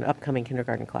upcoming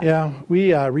kindergarten class? Yeah,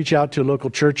 we reach out to local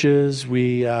churches.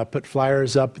 We put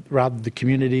flyers up throughout the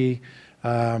community.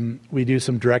 We do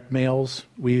some direct mails.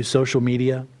 We use social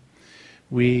media.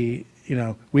 We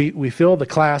fill the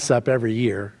class up every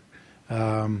year.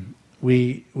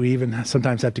 We even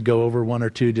sometimes have to go over one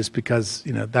or two just because,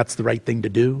 you know, that's the right thing to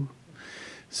do.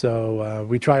 So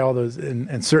we try all those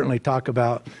and certainly talk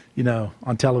about, you know,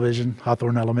 on television,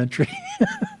 Hawthorne Elementary,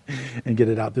 and get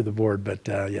it out through the board. But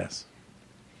yes.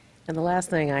 And the last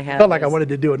thing I have Felt like I wanted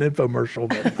to do an infomercial,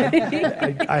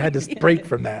 but I had to break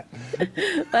from that.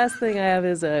 Last thing I have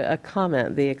is a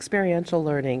comment. The experiential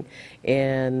learning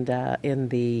in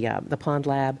the Pond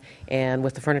Lab and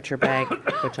with the Furniture Bank,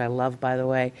 which I love, by the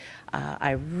way.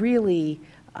 I really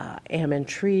am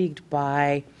intrigued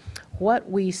by what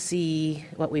we've seen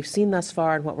thus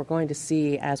far and what we're going to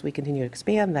see as we continue to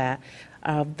expand that.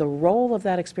 The role of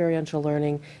that experiential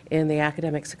learning in the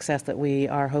academic success that we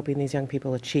are hoping these young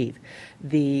people achieve.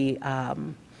 The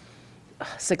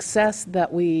success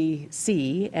that we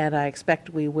see, and I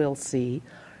expect we will see,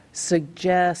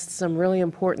 suggests some really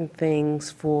important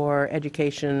things for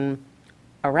education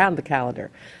around the calendar.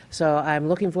 So I'm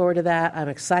looking forward to that. I'm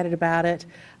excited about it.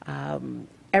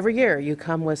 Every year you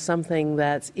come with something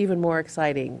that's even more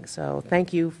exciting. So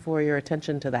thank you for your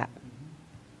attention to that.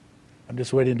 I'm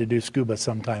just waiting to do scuba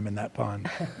sometime in that pond.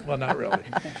 Well, not really.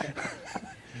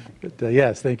 But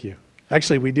yes, thank you.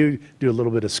 Actually, we do a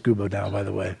little bit of scuba now, by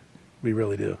the way. We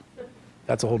really do.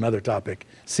 That's a whole nother topic.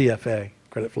 CFA,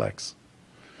 Credit Flex.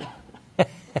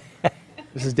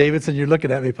 Mrs. Davidson, you're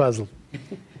looking at me puzzled.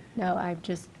 No,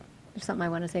 there's something I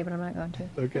want to say, but I'm not going to.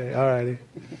 Okay, all righty.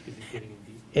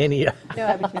 Any? No,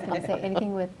 I was just going to say,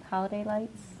 anything with holiday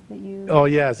lights that you... Oh,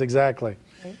 yes, exactly.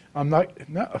 Right? I'm not,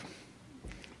 no.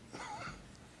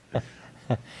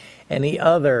 Any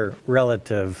other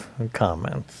relative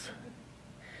comments?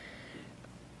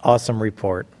 Awesome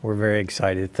report. We're very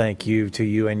excited. Thank you to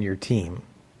you and your team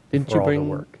for all the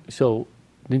work. So,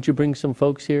 didn't you bring some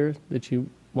folks here that you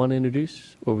want to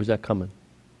introduce, or was that coming?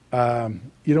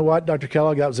 You know what, Dr.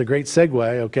 Kellogg, that was a great segue,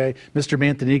 okay? Mr.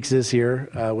 Mantoniques is here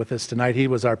with us tonight. He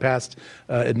was our past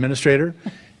administrator,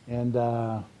 and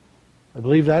I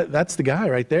believe that's the guy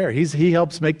right there. He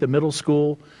helps make the middle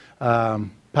school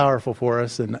powerful for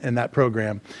us in that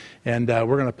program. And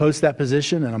we're going to post that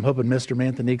position, and I'm hoping Mr.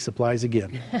 Manthaniques applies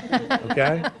again.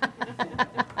 Okay?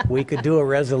 We could do a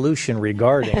resolution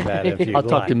regarding that if you'd I'll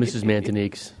talk to like. Mrs.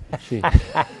 Manthaniques. She-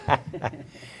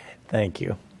 Thank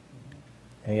you.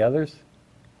 Any others?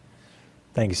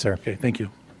 Thank you, sir. Okay, thank you.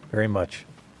 Very much.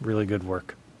 Really good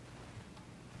work.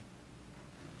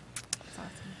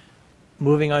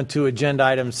 Moving on to agenda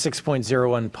item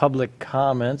 6.01, public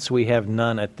comments. We have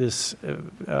none at this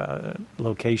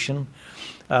location.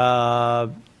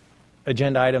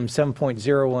 Agenda item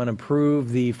 7.01,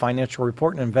 approve the financial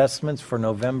report and investments for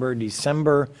November,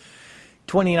 December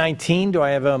 2019. Do I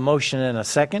have a motion and a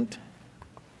second?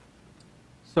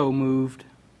 So moved.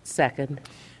 Second.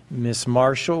 Ms.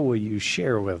 Marshall, will you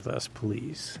share with us,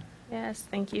 please? Yes,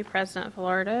 thank you, President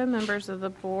Velardo, members of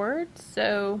the board.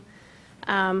 So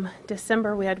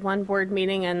December, we had one board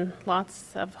meeting and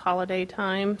lots of holiday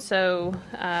time. So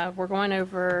we're going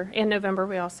over, in November,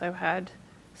 we also had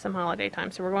some holiday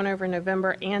time. So we're going over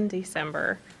November and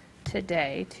December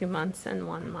today, 2 months and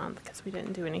 1 month, because we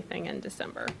didn't do anything in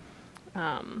December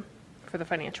for the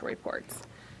financial reports.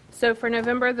 So for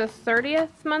November the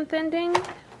 30th month ending,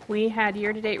 we had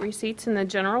year-to-date receipts in the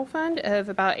general fund of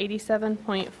about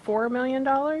 $87.4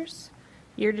 million,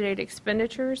 year-to-date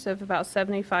expenditures of about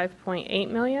 $75.8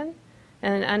 million,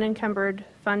 and an unencumbered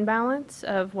fund balance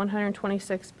of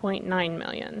 $126.9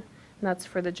 million. And that's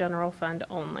for the general fund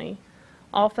only.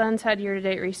 All funds had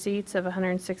year-to-date receipts of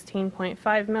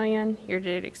 $116.5 million,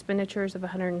 year-to-date expenditures of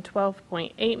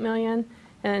 $112.8 million,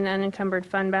 and an unencumbered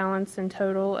fund balance in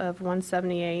total of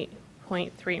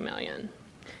 $178.3 million.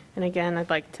 And again, I'd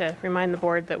like to remind the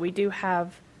board that we do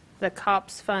have the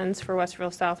COPS funds for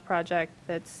Westerville South project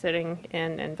that's sitting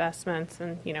in investments,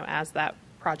 and as that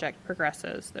project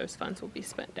progresses, those funds will be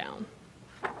spent down.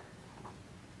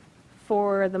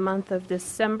 For the month of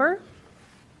December,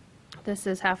 this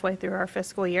is halfway through our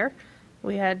fiscal year,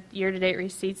 we had year-to-date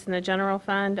receipts in the general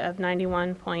fund of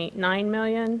 $91.9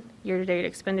 million, year-to-date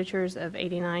expenditures of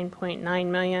 $89.9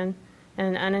 million, and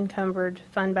an unencumbered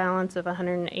fund balance of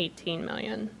 $118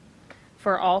 million.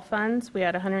 For all funds, we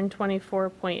had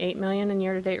 $124.8 million in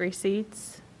year-to-date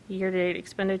receipts, year-to-date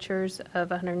expenditures of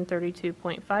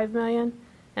 $132.5 million,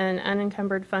 and an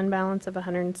unencumbered fund balance of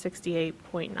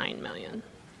 $168.9 million.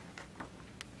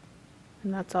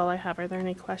 And that's all I have. Are there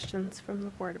any questions from the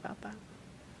board about that?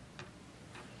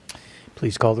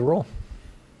 Please call the roll.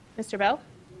 Mr. Bell?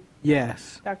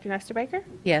 Yes. Dr. Nestor Baker?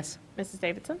 Yes. Mrs.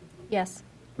 Davidson? Yes.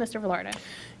 Mr. Velardo?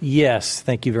 Yes,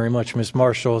 thank you very much, Ms.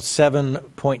 Marshall.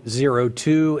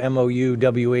 7.02, MOU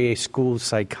WAA school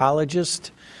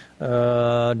psychologist.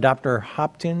 Dr.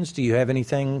 Hopkins, do you have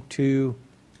anything to?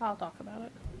 I'll talk about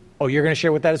it. Oh, you're going to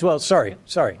share with that as well? Sorry.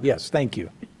 Yes, thank you.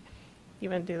 You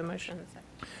want to do the motion in a second?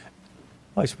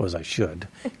 Well, I suppose I should.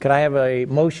 Could I have a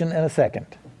motion and a second?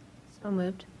 So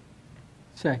moved.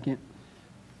 Second.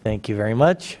 Thank you very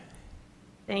much.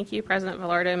 Thank you, President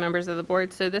Velardo, members of the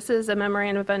board. So this is a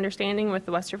memorandum of understanding with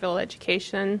the Westerville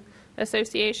Education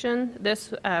Association.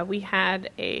 This, we had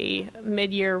a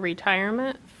mid-year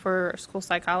retirement for a school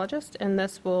psychologist, and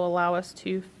this will allow us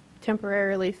to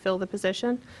temporarily fill the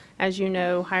position. As you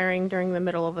know, hiring during the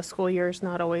middle of a school year is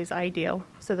not always ideal,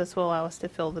 so this will allow us to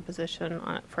fill the position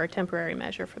for a temporary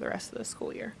measure for the rest of the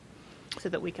school year so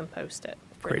that we can post it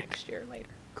for Great. next year later.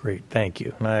 Great, thank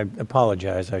you. And I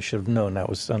apologize, I should have known that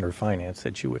was under finance,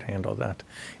 that you would handle that.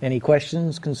 Any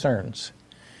questions, concerns?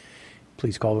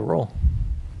 Please call the roll.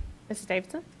 Mrs.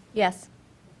 Davidson? Yes.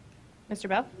 Mr.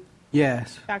 Bell?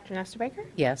 Yes. Dr. Nestor Baker?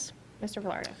 Yes. Mr.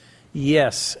 Velardo?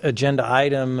 Yes, agenda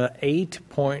item 8,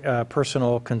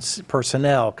 personnel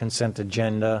consent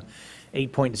agenda,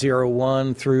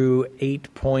 8.01 through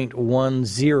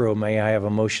 8.10. May I have a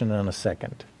motion and a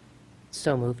second?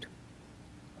 So moved.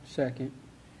 Second.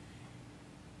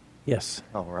 Yes.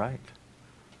 All right.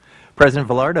 President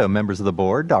Velardo, members of the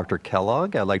board, Dr.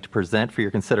 Kellogg, I'd like to present for your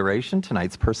consideration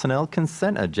tonight's personnel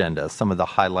consent agenda. Some of the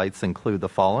highlights include the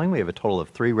following. We have a total of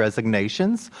 3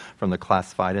 resignations from the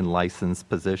classified and licensed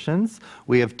positions.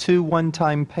 We have 2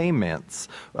 one-time payments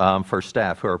for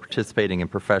staff who are participating in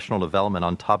professional development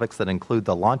on topics that include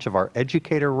the launch of our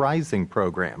Educator Rising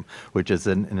program, which is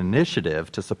an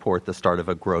initiative to support the start of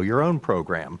a Grow Your Own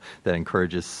program that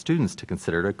encourages students to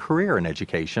consider a career in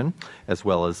education, as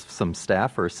well as some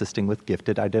staff are assisting with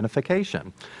gifted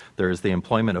identification. There is the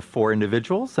employment of 4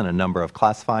 individuals in a number of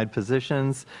classified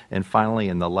positions. And finally,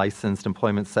 in the licensed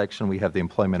employment section, we have the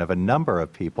employment of a number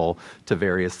of people to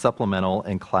various supplemental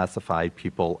and classified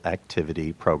people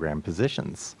activity program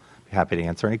positions. Be happy to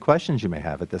answer any questions you may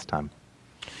have at this time.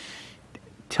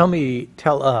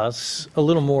 Tell us a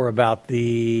little more about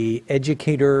the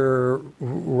Educator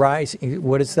Rise.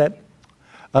 What is that?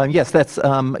 Yes, that's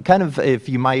kind of, if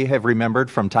you might have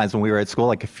remembered from times when we were at school,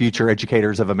 like Future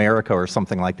Educators of America or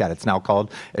something like that. It's now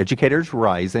called Educators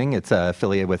Rising. It's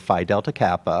affiliated with Phi Delta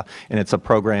Kappa, and it's a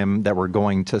program that we're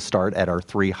going to start at our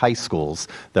 3 high schools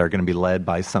that are going to be led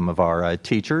by some of our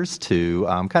teachers to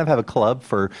kind of have a club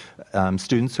for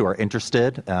students who are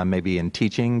interested maybe in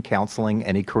teaching, counseling,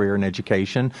 any career in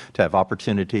education, to have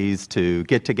opportunities to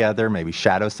get together, maybe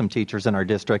shadow some teachers in our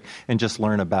district, and just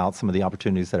learn about some of the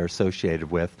opportunities that are associated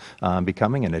with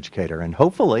becoming an educator. And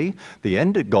hopefully the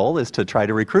end goal is to try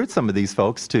to recruit some of these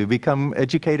folks to become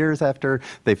educators after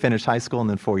they finish high school and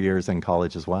then 4 years in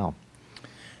college as well.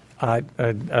 I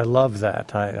love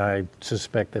that. I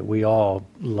suspect that we all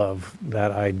love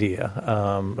that idea.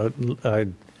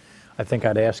 I think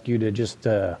I'd ask you to just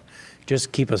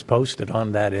keep us posted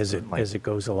on that as it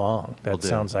goes along. That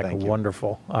sounds like a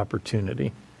wonderful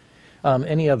opportunity.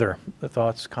 Any other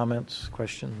thoughts, comments,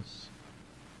 questions?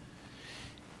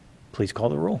 Please call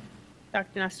the roll.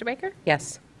 Dr. Nesterbaker?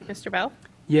 Yes. Mr. Bell?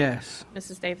 Yes.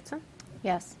 Mrs. Davidson?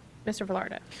 Yes. Mr.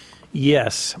 Velardo?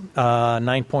 Yes.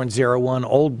 9.01,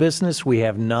 old business, we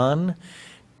have none.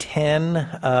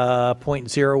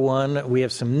 10.01, we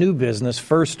have some new business,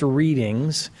 first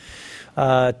readings.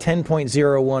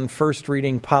 10.01, first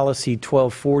reading policy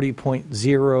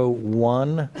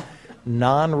 1240.01,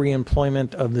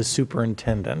 non-reemployment of the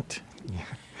superintendent.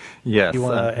 Yes. You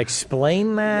want to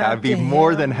explain that? Yeah, I'd be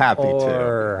more than happy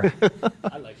to.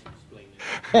 I'd like to explain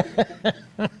it.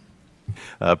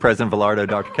 President Velardo,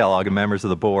 Dr. Kellogg, and members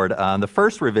of the board. The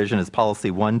first revision is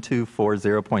policy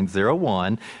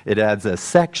 1240.01. It adds a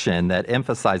section that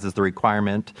emphasizes the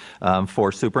requirement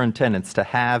for superintendents to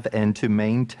have and to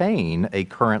maintain a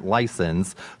current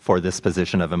license for this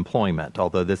position of employment.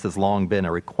 Although this has long been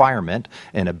a requirement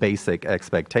and a basic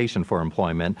expectation for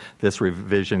employment, this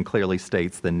revision clearly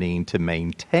states the need to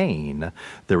maintain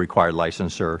the required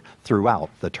licensure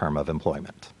throughout the term of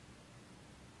employment.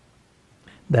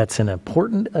 That's an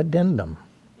important addendum.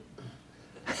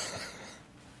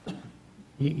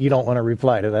 You don't want to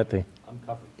reply to that thing? I'm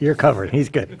covered. You're covered. He's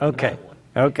good. Okay.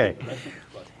 Okay.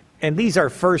 And these are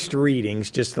first readings,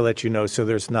 just to let you know, so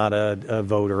there's not a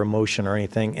vote or a motion or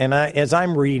anything. And as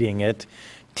I'm reading it,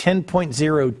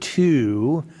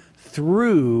 10.02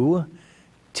 through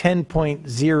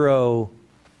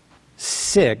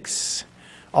 10.06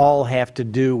 all have to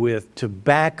do with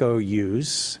tobacco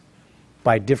use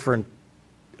by different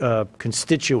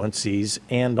constituencies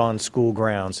and on school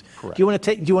grounds. Correct. Do you want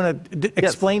to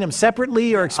explain them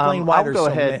separately or explain why I'll there's go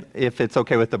so ahead, many? if it's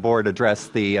okay with the board, address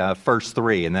the first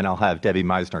 3, and then I'll have Debbie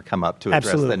Meisner come up to address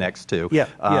Absolutely. the next 2. Yeah,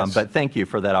 yes. But thank you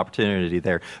for that opportunity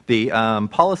there. The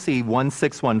policy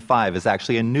 1615 is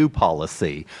actually a new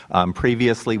policy.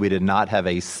 Previously, we did not have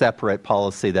a separate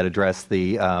policy that addressed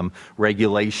the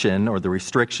regulation or the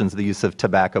restrictions of the use of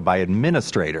tobacco by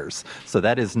administrators. So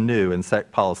that is new in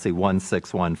policy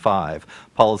 1615.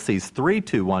 Policies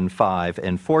 3215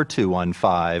 and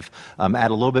 4215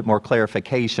 add a little bit more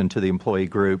clarification to the employee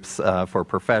groups for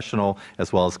professional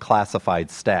as well as classified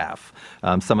staff.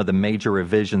 Some of the major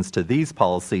revisions to these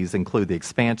policies include the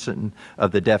expansion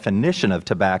of the definition of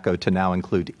tobacco to now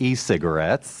include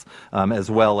e-cigarettes,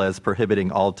 as well as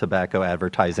prohibiting all tobacco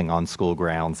advertising on school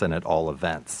grounds and at all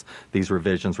events. These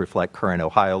revisions reflect current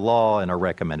Ohio law and are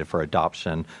recommended for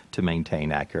adoption to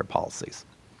maintain accurate policies.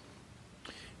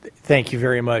 Thank you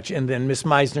very much. And then, Ms.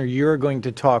 Meisner, you're going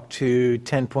to talk to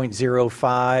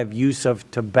 10.05, use of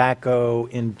tobacco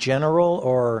in general,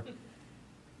 or?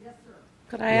 Yes, sir.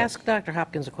 Could I ask Dr.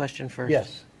 Hopkins a question first?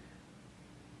 Yes.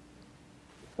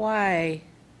 Why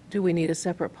do we need a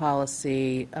separate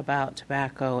policy about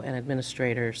tobacco and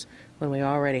administrators when we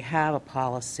already have a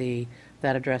policy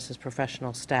that addresses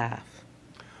professional staff?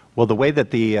 Well, the way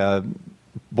that the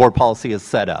board policy is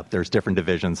set up, there's different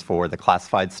divisions for the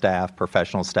classified staff,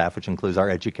 professional staff, which includes our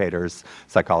educators,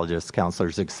 psychologists,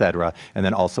 counselors, et cetera, and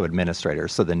then also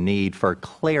administrators. So the need for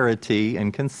clarity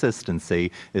and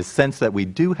consistency is, since that we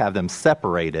do have them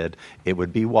separated, it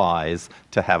would be wise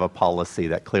to have a policy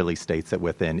that clearly states it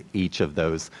within each of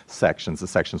those sections. The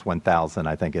sections 1,000,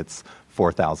 I think it's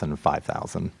 4,000 and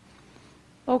 5,000.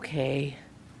 Okay.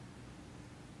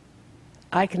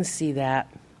 I can see that.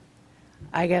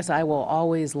 I guess I will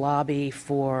always lobby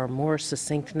for more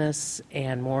succinctness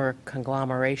and more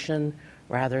conglomeration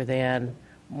rather than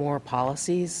more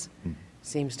policies.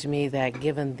 Seems to me that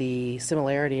given the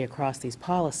similarity across these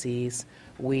policies,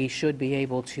 we should be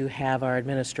able to have our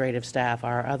administrative staff,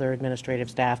 our other administrative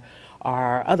staff,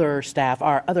 our other staff,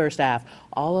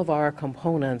 all of our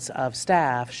components of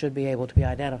staff should be able to be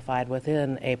identified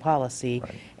within a policy,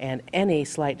 and any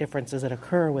slight differences that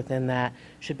occur within that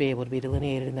should be able to be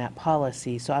delineated in that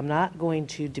policy. So I'm not going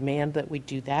to demand that we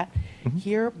do that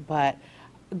here, but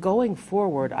going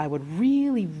forward, I would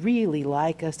really, really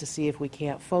like us to see if we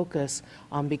can't focus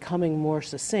on becoming more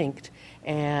succinct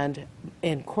and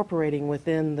incorporating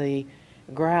within the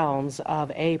grounds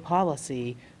of a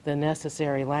policy the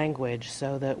necessary language,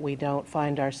 so that we don't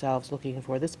find ourselves looking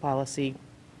for this policy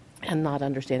and not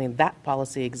understanding that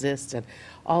policy exists and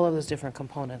all of those different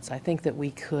components. I think that we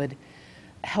could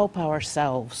help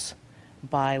ourselves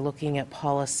by looking at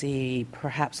policy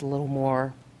perhaps a little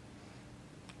more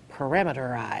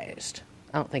parameterized.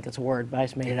 I don't think it's a word, but I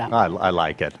just made it up. I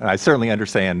like it. I certainly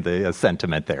understand the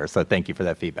sentiment there, so thank you for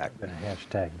that feedback.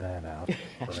 Hashtag that out.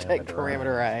 Hashtag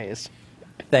parameterized.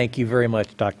 Thank you very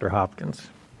much, Dr. Hopkins.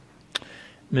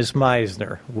 Ms.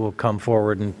 Meisner will come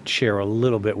forward and share a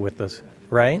little bit with us,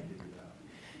 right?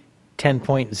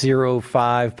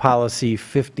 10.05, Policy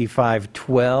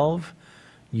 5512,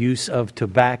 use of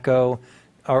tobacco.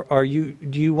 Do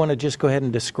you want to just go ahead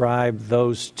and describe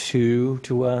those two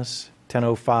to us,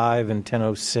 10.05 and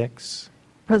 10.06?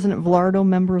 President Velardo,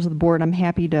 members of the board, I'm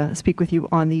happy to speak with you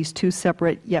on these two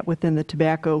separate, yet within the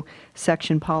tobacco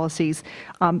section policies.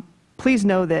 Please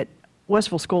know that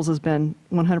Westerville Schools has been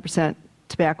 100%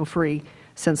 tobacco-free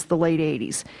since the late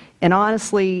 80s. And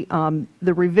honestly,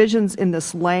 the revisions in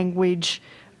this language,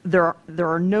 there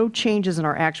are no changes in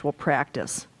our actual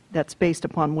practice. That's based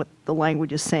upon what the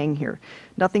language is saying here.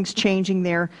 Nothing's changing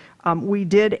there. We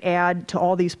did add to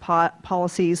all these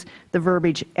policies the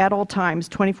verbiage at all times,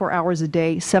 24 hours a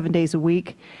day, 7 days a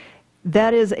week.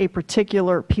 That is a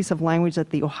particular piece of language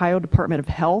that the Ohio Department of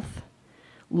Health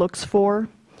looks for.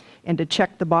 And to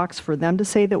check the box for them to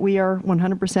say that we are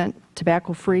 100%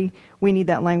 tobacco-free, we need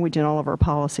that language in all of our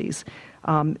policies.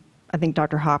 I think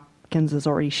Dr. Hopkins has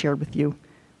already shared with you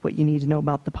what you need to know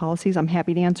about the policies. I'm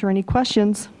happy to answer any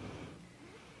questions.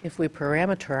 If we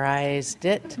parameterized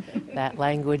it, that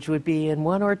language would be in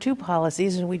one or two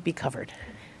policies and we'd be covered.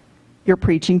 You're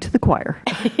preaching to the choir.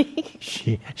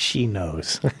 She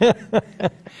knows.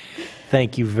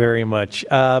 Thank you very much.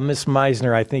 Ms.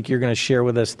 Meisner, I think you're going to share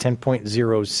with us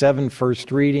 10.07,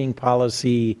 first reading,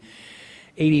 Policy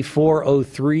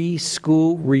 8403,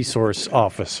 School Resource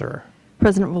Officer.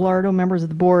 President Velardo, members of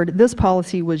the board, this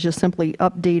policy was just simply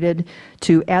updated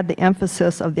to add the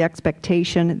emphasis of the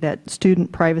expectation that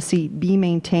student privacy be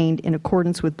maintained in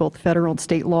accordance with both federal and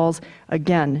state laws.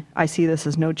 Again, I see this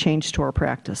as no change to our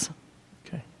practice.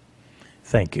 Okay.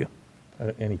 Thank you.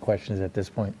 Any questions at this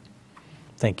point?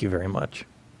 Thank you very much.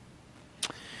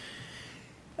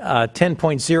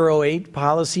 10.08,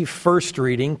 policy, first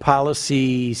reading,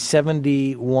 Policy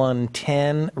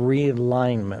 7110,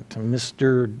 realignment.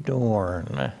 Mr.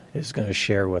 Dorn is going to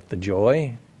share with the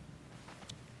joy.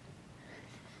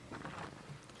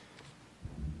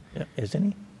 Yeah, isn't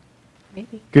he?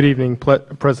 Maybe. Good evening,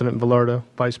 President Velardo,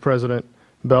 Vice President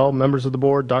Bell, members of the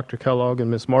board, Dr. Kellogg, and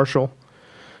Ms. Marshall.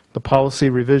 The policy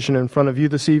revision in front of you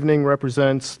this evening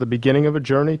represents the beginning of a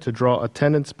journey to draw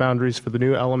attendance boundaries for the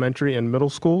new elementary and middle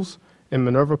schools in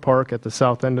Minerva Park at the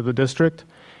south end of the district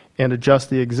and adjust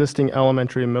the existing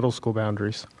elementary and middle school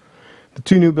boundaries. The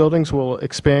two new buildings will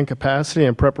expand capacity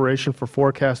in preparation for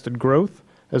forecasted growth,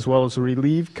 as well as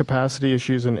relieve capacity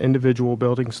issues in individual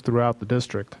buildings throughout the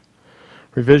district.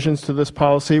 Revisions to this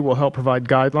policy will help provide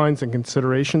guidelines and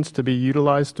considerations to be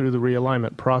utilized through the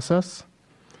realignment process.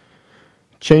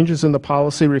 Changes in the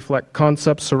policy reflect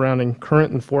concepts surrounding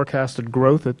current and forecasted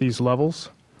growth at these levels,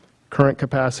 current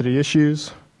capacity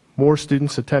issues, more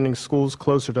students attending schools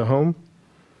closer to home,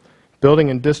 building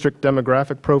and district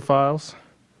demographic profiles,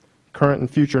 current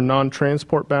and future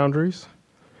non-transport boundaries,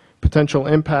 potential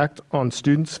impact on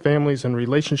students, families, and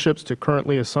relationships to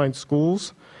currently assigned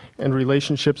schools, and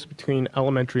relationships between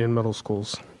elementary and middle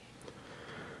schools.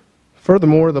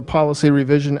 Furthermore, the policy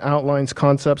revision outlines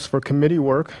concepts for committee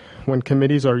work when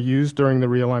committees are used during the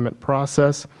realignment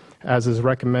process, as is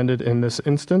recommended in this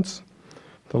instance.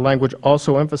 The language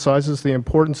also emphasizes the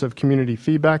importance of community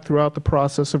feedback throughout the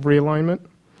process of realignment.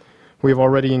 We have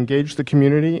already engaged the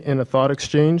community in a thought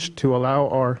exchange to allow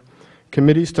our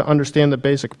committees to understand the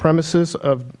basic premises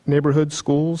of neighborhood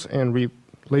schools and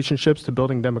relationships to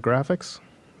building demographics.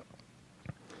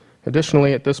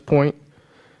 Additionally, at this point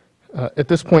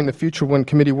in the future, when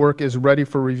committee work is ready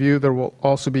for review, there will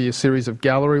also be a series of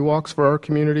gallery walks for our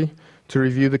community to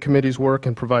review the committee's work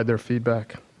and provide their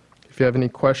feedback. If you have any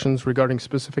questions regarding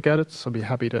specific edits, I'll be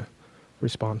happy to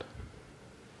respond.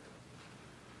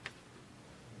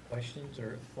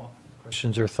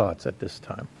 Questions or thoughts at this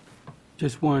time?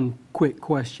 Just one quick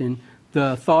question.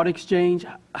 The Thought Exchange,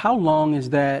 how long is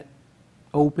that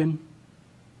open?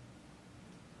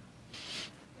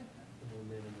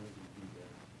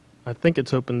 I think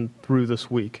it's open through this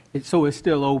week. So it's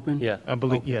still open? Yeah. I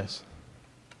believe, Okay. yes.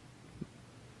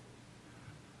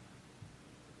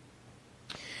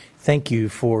 Thank you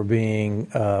for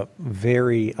being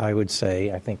very, I would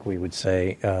say, I think we would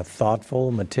say,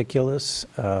 thoughtful, meticulous,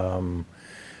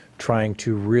 trying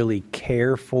to really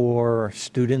care for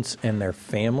students and their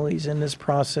families in this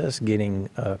process, getting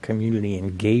community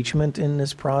engagement in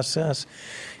this process,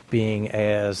 being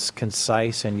as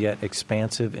concise and yet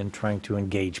expansive in trying to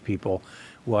engage people.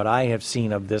 What I have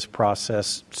seen of this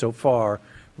process so far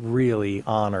really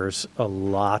honors a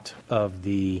lot of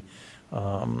the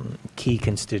key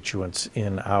constituents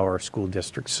in our school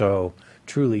district. So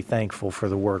truly thankful for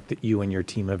the work that you and your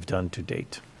team have done to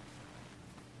date.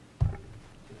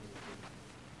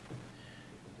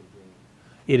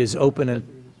 It is open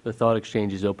and The Thought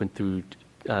Exchange is open through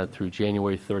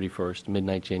January 31st,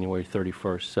 midnight January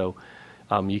 31st. So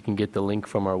you can get the link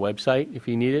from our website if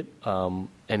you need it.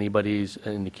 Anybody's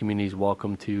in the community is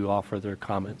welcome to offer their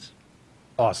comments.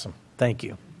 awesome. Thank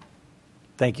you.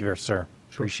 Thank you, sir.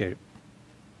 Appreciate it.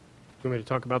 You want me to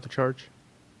talk about the charge?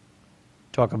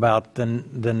 Talk about the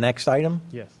next item?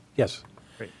 Yes. Yes.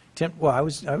 Great. Tim, well, I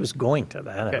was going to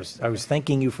that. Okay. I was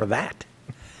thanking you for that.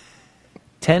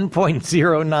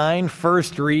 10.09,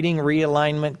 first reading,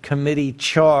 realignment committee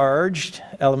charged,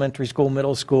 elementary school,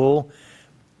 middle school.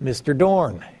 Mr.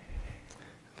 Dorn.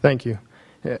 Thank you.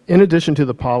 In addition to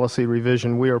the policy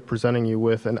revision, we are presenting you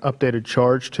with an updated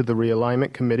charge to the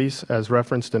realignment committees as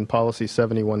referenced in Policy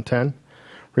 7110.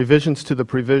 Revisions to the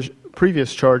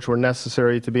previous charge were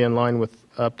necessary to be in line with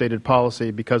updated policy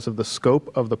because of the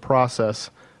scope of the process,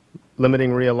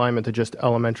 limiting realignment to just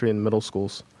elementary and middle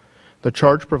schools. The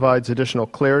charge provides additional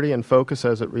clarity and focus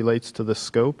as it relates to this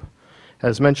scope.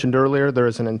 As mentioned earlier, there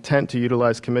is an intent to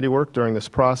utilize committee work during this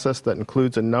process that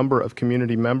includes a number of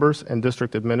community members and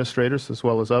district administrators as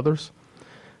well as others.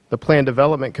 The Plan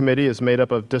Development Committee is made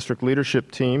up of district leadership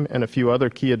team and a few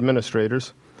other key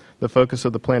administrators. The focus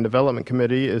of the Plan Development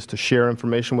Committee is to share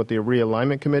information with the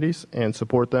realignment committees and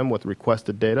support them with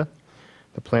requested data.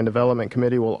 The Plan Development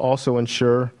Committee will also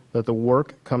ensure that the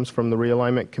work comes from the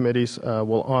realignment committees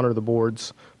will honor the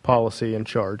board's policy and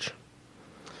charge.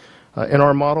 In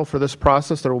our model for this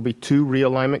process, there will be two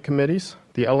realignment committees.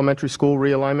 The Elementary School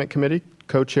Realignment Committee,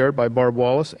 co-chaired by Barb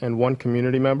Wallace and one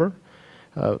community member,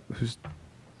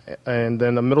 and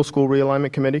then the Middle School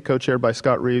Realignment Committee, co-chaired by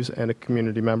Scott Reeves and a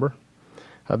community member.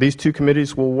 These two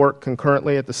committees will work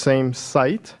concurrently at the same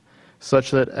site,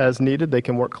 such that as needed, they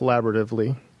can work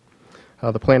collaboratively.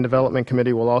 The Plan Development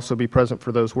Committee will also be present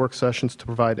for those work sessions to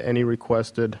provide any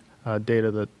requested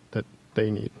data that they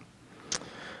need.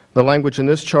 The language in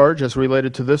this charge as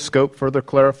related to this scope further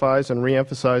clarifies and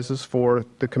reemphasizes for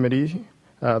the committee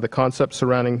the concepts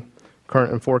surrounding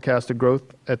current and forecasted growth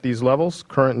at these levels,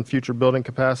 current and future building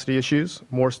capacity issues,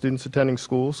 more students attending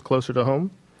schools closer to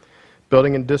home,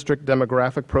 building and district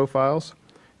demographic profiles,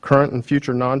 current and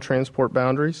future non-transport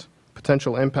boundaries,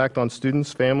 potential impact on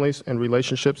students, families, and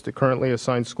relationships to currently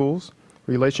assigned schools,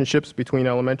 relationships between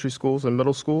elementary schools and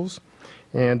middle schools,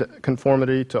 and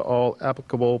conformity to all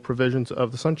applicable provisions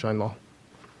of the Sunshine Law.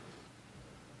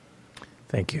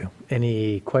 Thank you.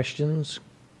 Any questions?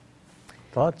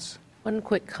 Thoughts? One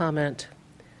quick comment.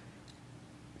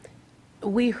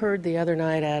 We heard the other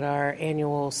night at our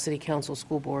annual City Council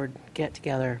School Board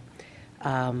get-together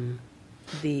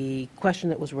the question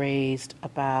that was raised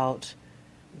about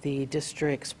the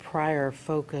district's prior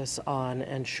focus on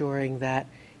ensuring that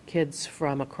kids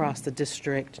from across the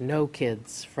district know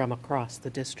kids from across the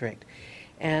district.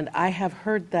 And I have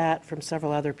heard that from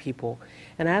several other people.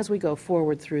 And as we go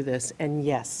forward through this, and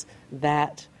yes,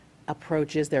 that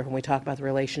approach is there when we talk about the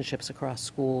relationships across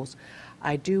schools,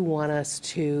 I do want us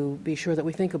to be sure that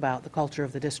we think about the culture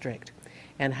of the district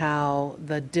and how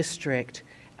the district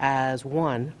as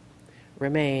one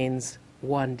remains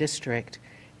one district,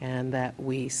 and that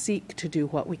we seek to do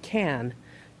what we can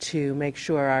to make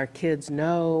sure our kids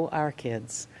know our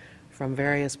kids from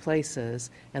various places,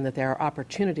 and that there are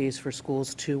opportunities for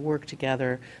schools to work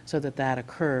together so that that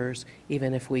occurs,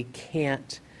 even if we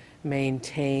can't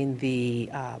maintain the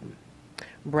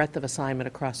breadth of assignment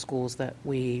across schools that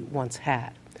we once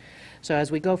had. So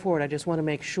as we go forward, I just want to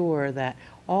make sure that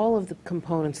all of the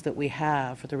components that we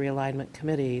have for the realignment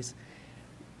committees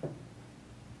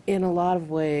in a lot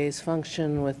of ways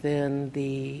function within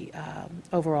the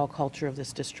overall culture of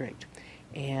this district,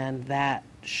 and that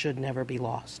should never be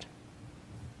lost.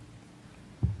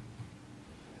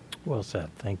 Well said.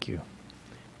 Thank you.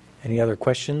 Any other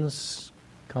questions,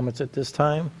 Comments at this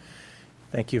time?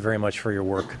 Thank you very much for your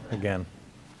work again.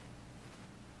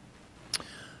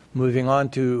 Moving on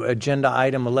to agenda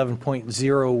item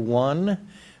 11.01,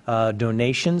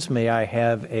 donations. May I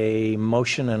have a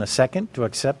motion and a second to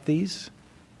accept these?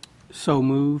 So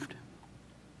moved.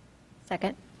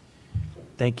 Second.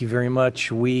 Thank you very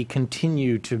much. We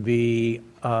continue to be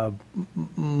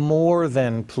more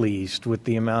than pleased with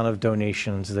the amount of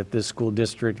donations that this school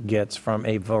district gets from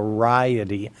a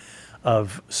variety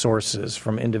of sources,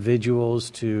 from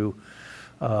individuals to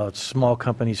small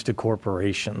companies to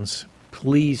corporations.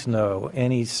 Please know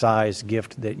any size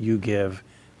gift that you give,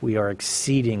 we are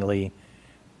exceedingly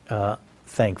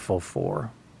thankful for.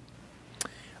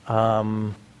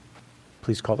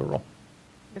 Please call the roll.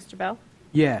 Mr. Bell?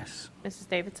 Yes. Mrs.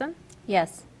 Davidson?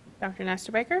 Yes. Dr.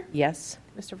 Nestor Baker? Yes.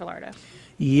 Mr. Velardo?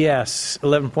 Yes.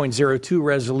 11.02,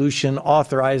 resolution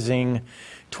authorizing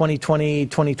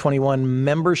 2020-2021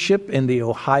 membership in the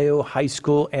Ohio High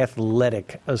School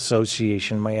Athletic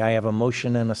Association. May I have a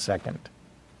motion and a second?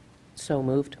 So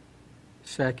moved.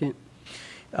 Second.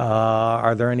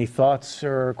 Are there any thoughts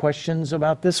or questions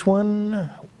about this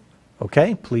one?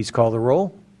 Okay, please call the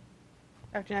roll.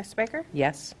 Dr. Nestor Baker?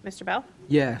 Yes. Mr. Bell?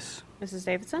 Yes. Mrs.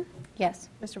 Davidson? Yes.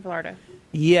 Mr. Velardo?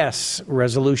 Yes.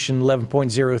 Resolution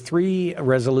 11.03, a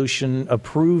resolution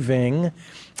approving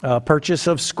purchase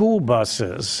of school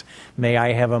buses. May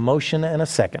I have a motion and a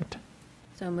second?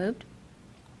 So moved.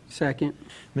 Second.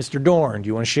 Mr. Dorn, do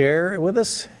you want to share with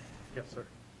us? Yes, sir.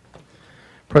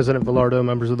 President Velardo,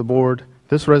 members of the board,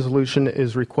 this resolution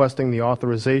is requesting the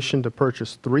authorization to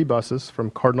purchase 3 buses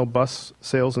from Cardinal Bus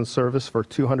Sales and Service for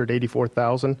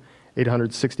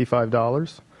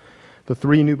 $284,865. The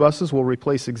 3 new buses will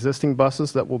replace existing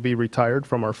buses that will be retired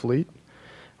from our fleet.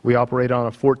 We operate on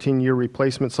a 14-year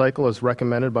replacement cycle as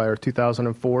recommended by our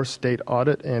 2004 state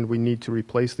audit, and we need to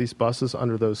replace these buses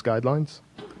under those guidelines.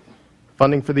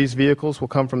 Funding for these vehicles will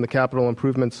come from the Capital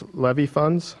Improvements Levy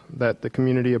funds that the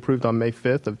community approved on May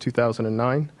 5th of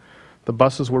 2009. The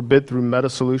buses were bid through Meta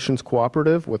Solutions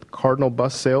Cooperative, with Cardinal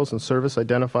Bus Sales and Service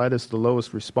identified as the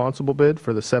lowest responsible bid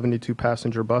for the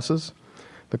 72-passenger buses.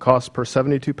 The cost per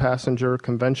 72-passenger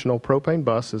conventional propane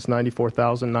bus is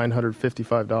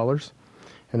 $94,955,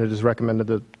 and it is recommended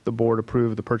that the board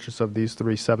approve the purchase of these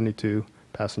 3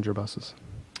 72-passenger buses.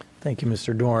 Thank you,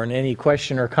 Mr. Dorn. Any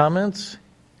question or comments?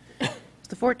 Is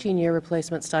the 14-year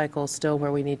replacement cycle still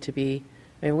where we need to be?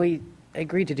 I mean, we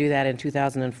agreed to do that in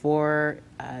 2004.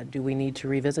 Do we need to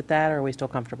revisit that, or are we still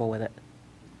comfortable with it?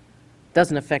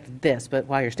 Doesn't affect this, but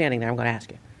while you're standing there, I'm going to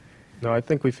ask you. No, I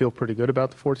think we feel pretty good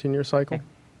about the 14-year cycle. Okay.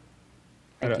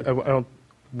 Thank you.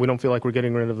 We don't feel like we're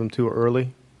getting rid of them too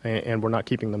early, and we're not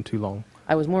keeping them too long.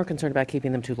 I was more concerned about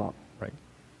keeping them too long. Right.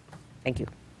 Thank you.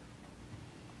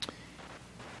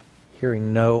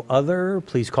 Hearing no other,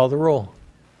 please call the roll.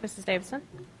 Mrs. Davidson?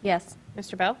 Yes.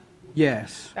 Mr. Bell?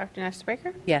 Yes. Dr. Nestor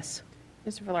Baker? Yes.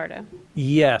 Mr. Velardo?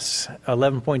 Yes.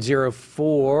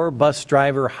 11.04, bus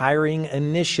driver hiring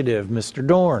initiative. Mr.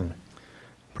 Dorn.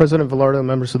 President Velardo,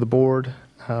 members of the board,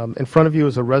 in front of you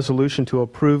is a resolution to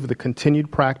approve the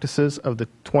continued practices of the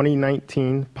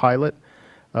 2019 pilot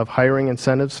of hiring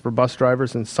incentives for bus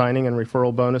drivers and signing and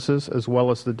referral bonuses, as well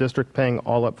as the district paying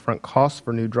all upfront costs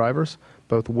for new drivers,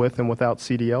 both with and without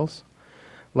CDLs.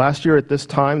 Last year at this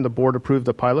time, the board approved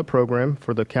the pilot program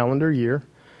for the calendar year.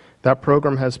 That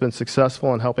program has been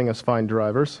successful in helping us find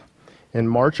drivers. In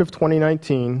March of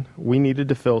 2019, we needed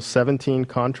to fill 17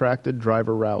 contracted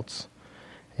driver routes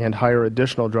and hire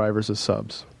additional drivers as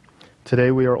subs.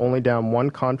 Today, we are only down 1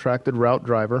 contracted route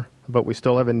driver, but we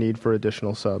still have a need for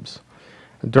additional subs.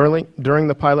 During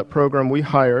the pilot program, we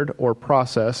hired or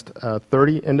processed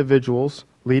 30 individuals,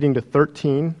 leading to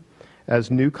 13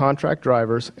 as new contract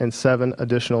drivers and 7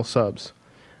 additional subs.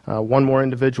 1 more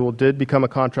individual did become a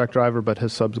contract driver, but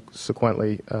has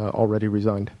subsequently already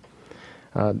resigned.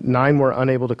 9 were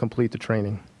unable to complete the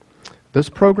training. This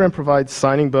program provides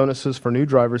signing bonuses for new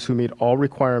drivers who meet all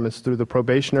requirements through the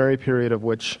probationary period, of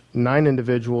which 9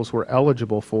 individuals were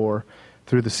eligible for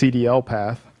through the CDL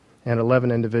path, and 11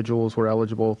 individuals were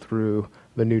eligible through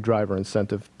the new driver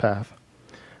incentive path.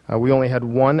 We only had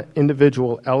 1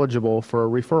 individual eligible for a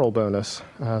referral bonus,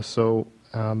 so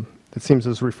it seems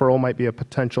as referral might be a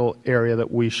potential area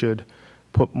that we should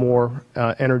put more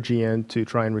energy in to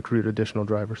try and recruit additional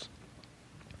drivers.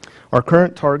 Our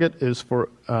current target is for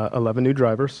 11 new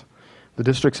drivers. The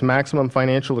district's maximum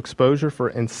financial exposure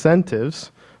for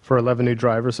incentives for 11 new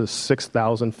drivers is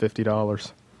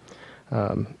 $6,050.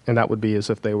 And that would be as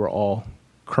if they were all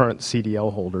current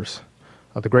CDL holders.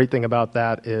 The great thing about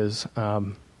that is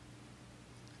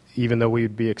even though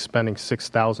we'd be expending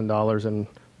 $6,000 in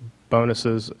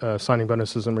bonuses, signing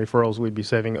bonuses and referrals, we'd be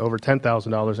saving over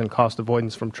 $10,000 in cost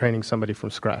avoidance from training somebody from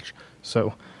scratch.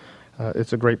 So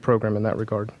it's a great program in that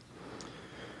regard.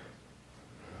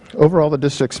 Overall, the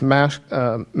district's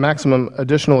maximum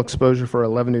additional exposure for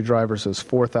 11 new drivers is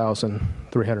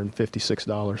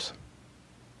 $4,356.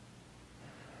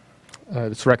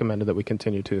 It's recommended that we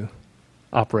continue to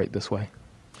operate this way.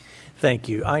 Thank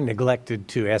you. I neglected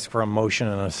to ask for a motion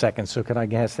in a second, so could I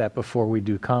ask that before we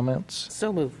do comments?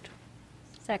 So moved.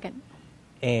 Second.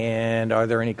 And are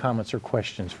there any comments or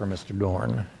questions for Mr.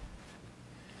 Dorn?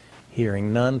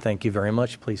 Hearing none, thank you very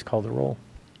much. Please call the roll.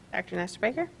 Dr. Nestor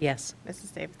Baker? Yes.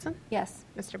 Mrs. Davidson? Yes.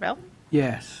 Mr. Bell?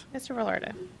 Yes. Mr.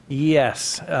 Velardo?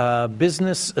 Yes.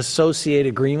 Business Associate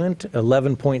Agreement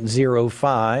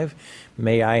 11.05.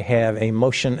 May I have a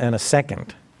motion and a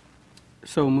second?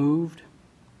 So moved.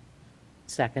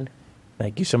 Second.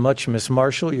 Thank you so much. Ms.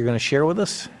 Marshall, you're going to share with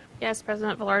us? Yes,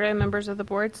 President Velardo, members of the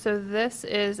board. So this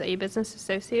is a business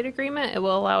associate agreement. It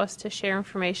will allow us to share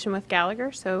information with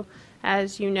Gallagher. So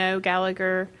as you know,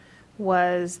 Gallagher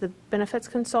was the benefits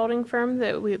consulting firm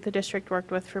that the district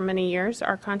worked with for many years.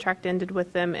 Our contract ended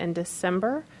with them in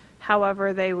December.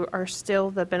 However, they are still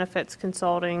the benefits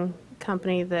consulting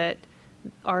company that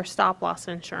our stop-loss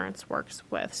insurance works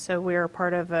with. So we are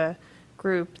part of a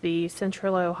group, the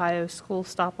Central Ohio School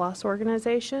Stop-Loss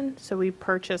Organization. So we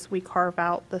carve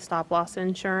out the stop-loss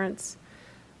insurance.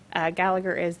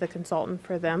 Gallagher is the consultant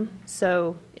for them.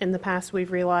 So in the past,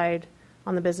 we've relied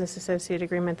on the business associate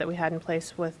agreement that we had in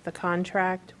place with the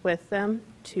contract with them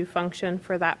to function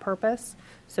for that purpose.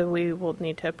 So we will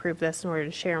need to approve this in order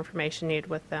to share information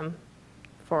needed with them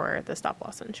for the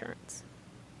stop-loss insurance.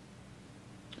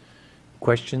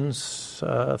 Questions,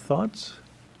 thoughts?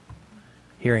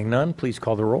 Hearing none, please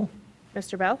call the roll.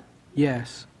 Mr. Bell?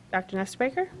 Yes. Dr. Nestor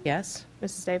Baker? Yes.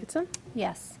 Mrs. Davidson?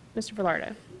 Yes. Mr.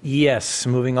 Velardo? Yes.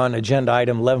 Moving on, agenda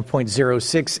item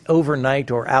 11.06, overnight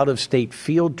or out-of-state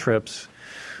field trips.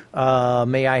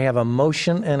 May I have a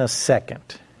motion and a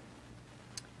second?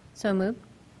 So moved.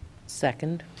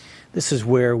 Second. This is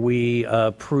where we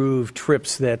approve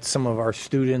trips that some of our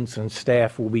students and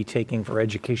staff will be taking for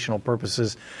educational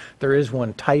purposes. There is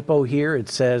one typo here. It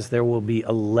says there will be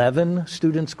 11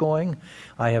 students going.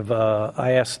 I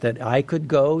asked that I could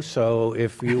go, so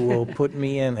if you will put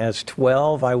me in as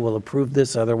 12, I will approve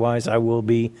this. Otherwise, I will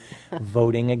be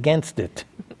voting against it.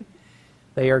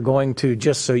 They are going to,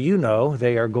 just so you know,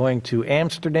 they are going to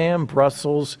Amsterdam,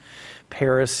 Brussels,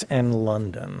 Paris, and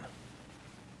London.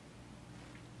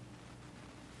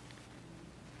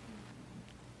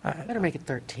 Better make it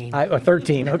 13.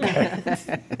 13, okay.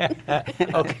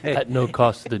 Okay. At no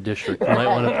cost to the district. You might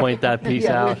want to point that piece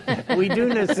out. We do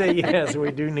need to say, yes,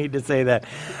 we do need to say that.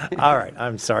 All right,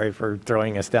 I'm sorry for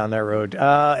throwing us down that road.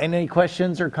 Any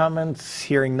questions or comments?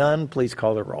 Hearing none, please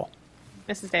call the roll.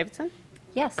 Mrs. Davidson?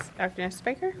 Yes. Dr. Nestor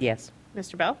Baker? Yes.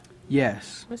 Mr. Bell?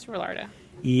 Yes. Mr. Velardo?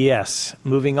 Yes.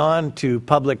 Moving on to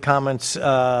public comments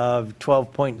of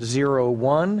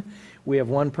 12.01. We have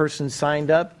one person signed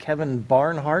up, Kevin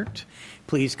Barnhart.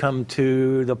 Please come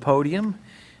to the podium.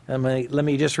 Let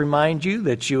me just remind you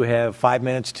that you have 5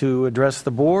 minutes to address the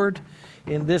board.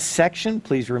 In this section,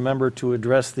 please remember to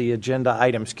address the agenda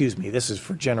item. Excuse me, this is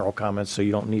for general comments, so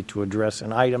you don't need to address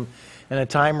an item. And a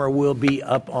timer will be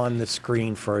up on the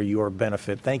screen for your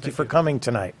benefit. Thank you for coming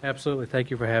tonight. Absolutely.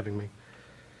 Thank you for having me.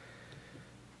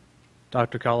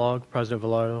 Dr. Kellogg, President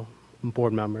Velardo, and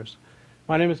board members.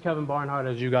 My name is Kevin Barnhart,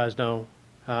 as you guys know.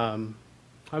 I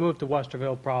moved to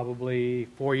Westerville probably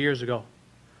 4 years ago,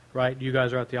 right? You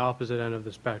guys are at the opposite end of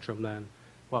the spectrum than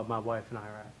what my wife and I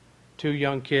are at. 2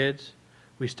 young kids.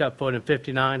 We stepped foot in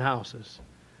 59 houses.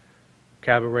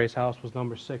 Cabot Ray's house was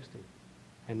number 60,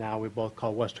 and now we both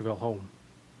call Westerville home.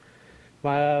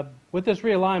 With this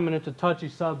realignment, it's a touchy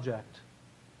subject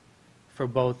for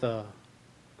both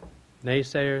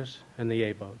naysayers and the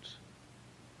yay votes.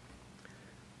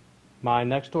 My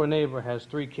next door neighbor has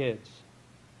 3 kids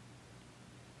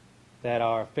that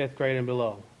are 5th grade and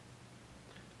below.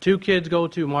 2 kids go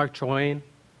to Mark Twain,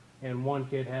 and 1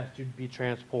 kid has to be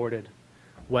transported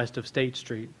west of State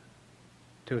Street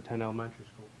to attend elementary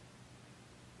school.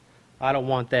 I don't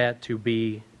want that to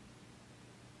be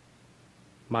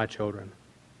my children.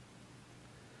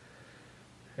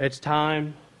 It's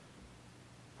time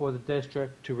for the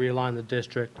district to realign the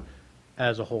district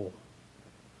as a whole.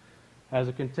 As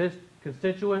a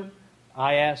constituent,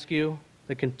 I ask you,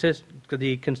 the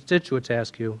constituents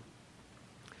ask you,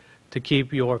 to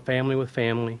keep your family with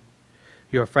family,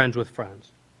 your friends with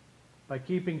friends. By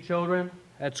keeping children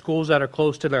at schools that are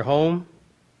close to their home,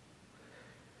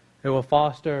 it will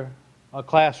foster a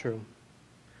classroom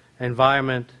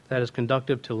environment that is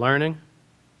conducive to learning,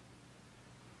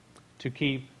 to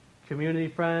keep community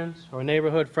friends or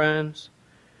neighborhood friends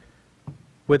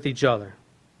with each other.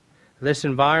 This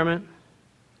environment,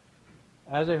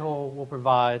 as a whole, will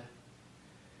provide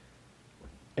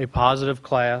a positive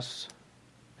class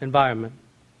environment,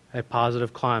 a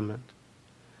positive climate,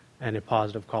 and a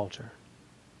positive culture.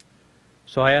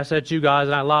 So I ask that you guys,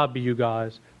 and I lobby you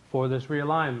guys for this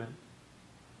realignment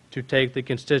to take the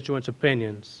constituents'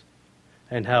 opinions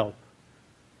and help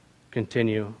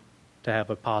continue to have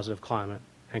a positive climate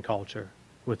and culture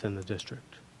within the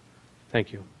district.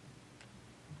 Thank you.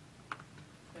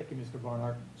 Thank you, Mr.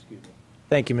 Barnhart. Excuse me.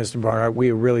 Thank you, Mr. Barnhart.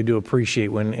 We really do appreciate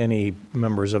when any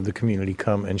members of the community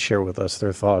come and share with us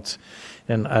their thoughts.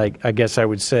 And I guess I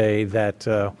would say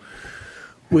that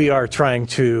we are trying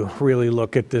to really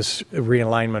look at this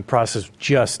realignment process,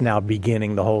 just now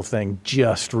beginning the whole thing,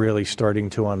 just really starting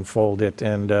to unfold it.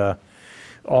 And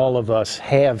all of us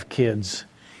have kids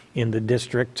in the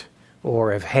district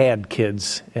or have had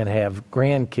kids and have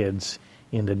grandkids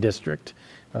in the district.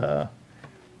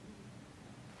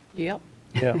 Yep.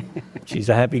 Yeah, she's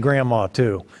a happy grandma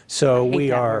too. So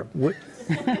we are.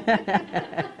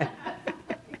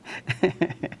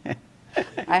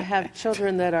 I have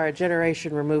children that are a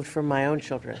generation removed from my own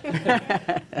children.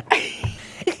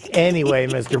 Anyway,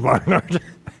 Mr. Barnard,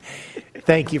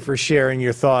 thank you for sharing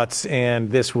your thoughts,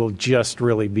 and this will just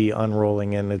really be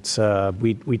unrolling, and it's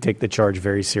we take the charge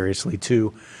very seriously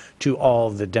to all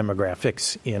the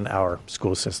demographics in our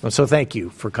school system. So thank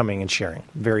you for coming and sharing.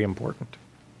 Very important.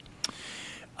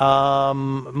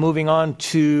 Moving on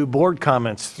to board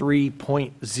comments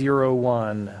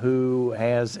 3.01. Who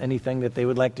has anything that they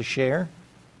would like to share?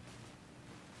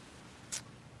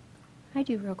 I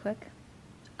do real quick.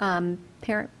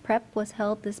 Parent Prep was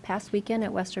held this past weekend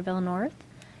at Westerville North,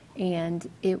 and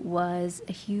it was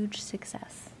a huge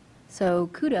success. So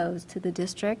kudos to the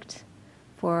district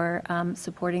for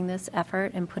supporting this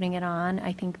effort and putting it on.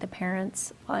 I think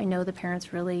I know the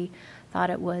parents really thought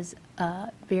it was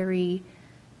very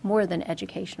more than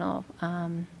educational. I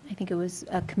think it was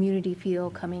a community feel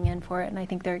coming in for it, and I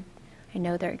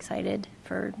know they're excited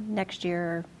for next year,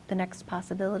 or the next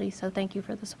possibility. So thank you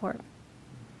for the support.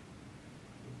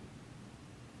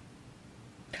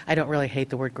 I don't really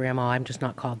hate the word grandma. I'm just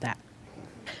not called that.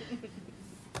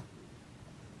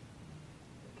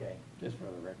 Okay, just for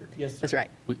the record. Yes, That's right.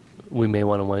 We may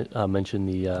want to mention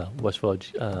the Westville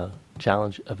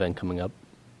Challenge event coming up.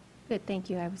 Good, thank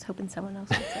you. I was hoping someone else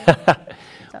would say that.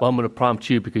 Well, I'm going to prompt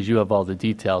you because you have all the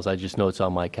details. I just know it's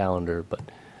on my calendar, but.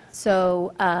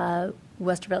 So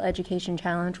Westerville Education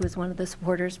Challenge was one of the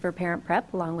supporters for Parent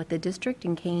Prep, along with the district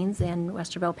and Canes and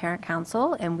Westerville Parent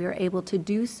Council, and we were able to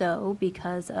do so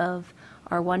because of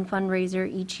our one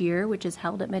fundraiser each year, which is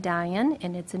held at Medallion,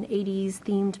 and it's an 80s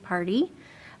themed party.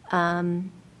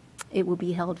 It will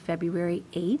be held February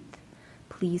 8th.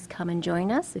 Please come and join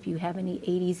us. If you have any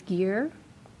 80s gear,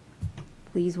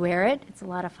 please wear it. It's a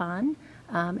lot of fun.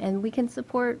 And we can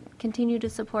continue to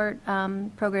support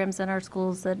programs in our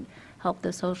schools that help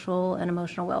the social and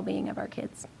emotional well-being of our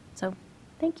kids. So,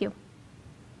 thank you.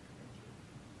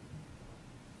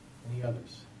 Any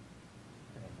others?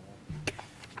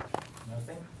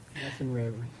 Nothing? Nothing,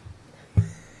 Reverend.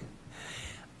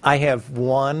 I have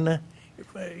one.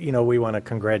 We want to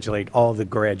congratulate all the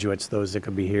graduates, those that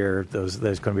could be here, those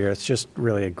going to be here. It's just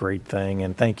really a great thing,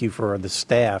 and thank you for the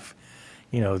staff.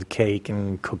 The cake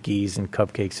and cookies and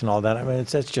cupcakes and all that. I mean,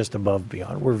 that's just above and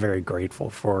beyond. We're very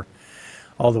grateful for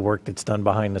all the work that's done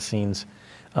behind the scenes.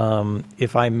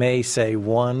 If I may say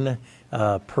one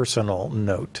personal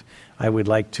note, I would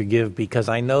like to give, because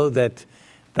I know that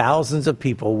thousands of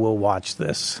people will watch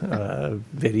this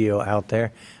video out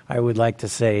there. I would like to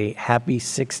say happy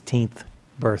 16th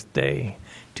birthday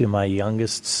to my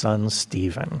youngest son,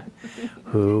 Stephen,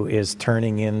 who is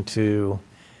turning into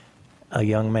a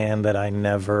young man that I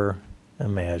never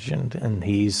imagined, and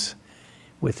he's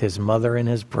with his mother and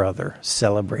his brother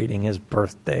celebrating his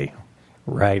birthday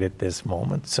right at this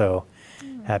moment. So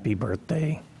happy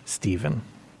birthday, Stephen.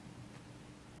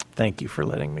 Thank you for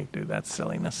letting me do that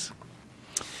silliness.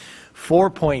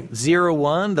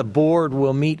 4.01, the board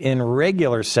will meet in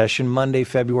regular session Monday,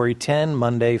 February 10,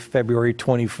 Monday, February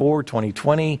 24,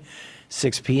 2020,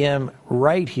 6 p.m.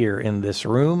 right here in this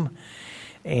room.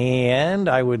 And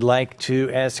I would like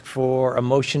to ask for a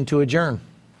motion to adjourn.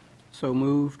 So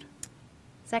moved.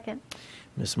 Second.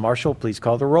 Ms. Marshall, please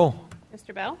call the roll.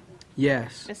 Mr. Bell?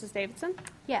 Yes. Mrs. Davidson?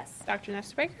 Yes. Dr.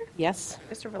 Nesterbaker? Yes.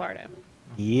 Mr. Velardo?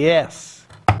 Yes.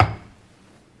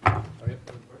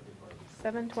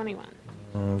 7:21.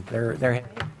 They're There's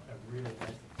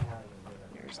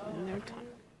no time.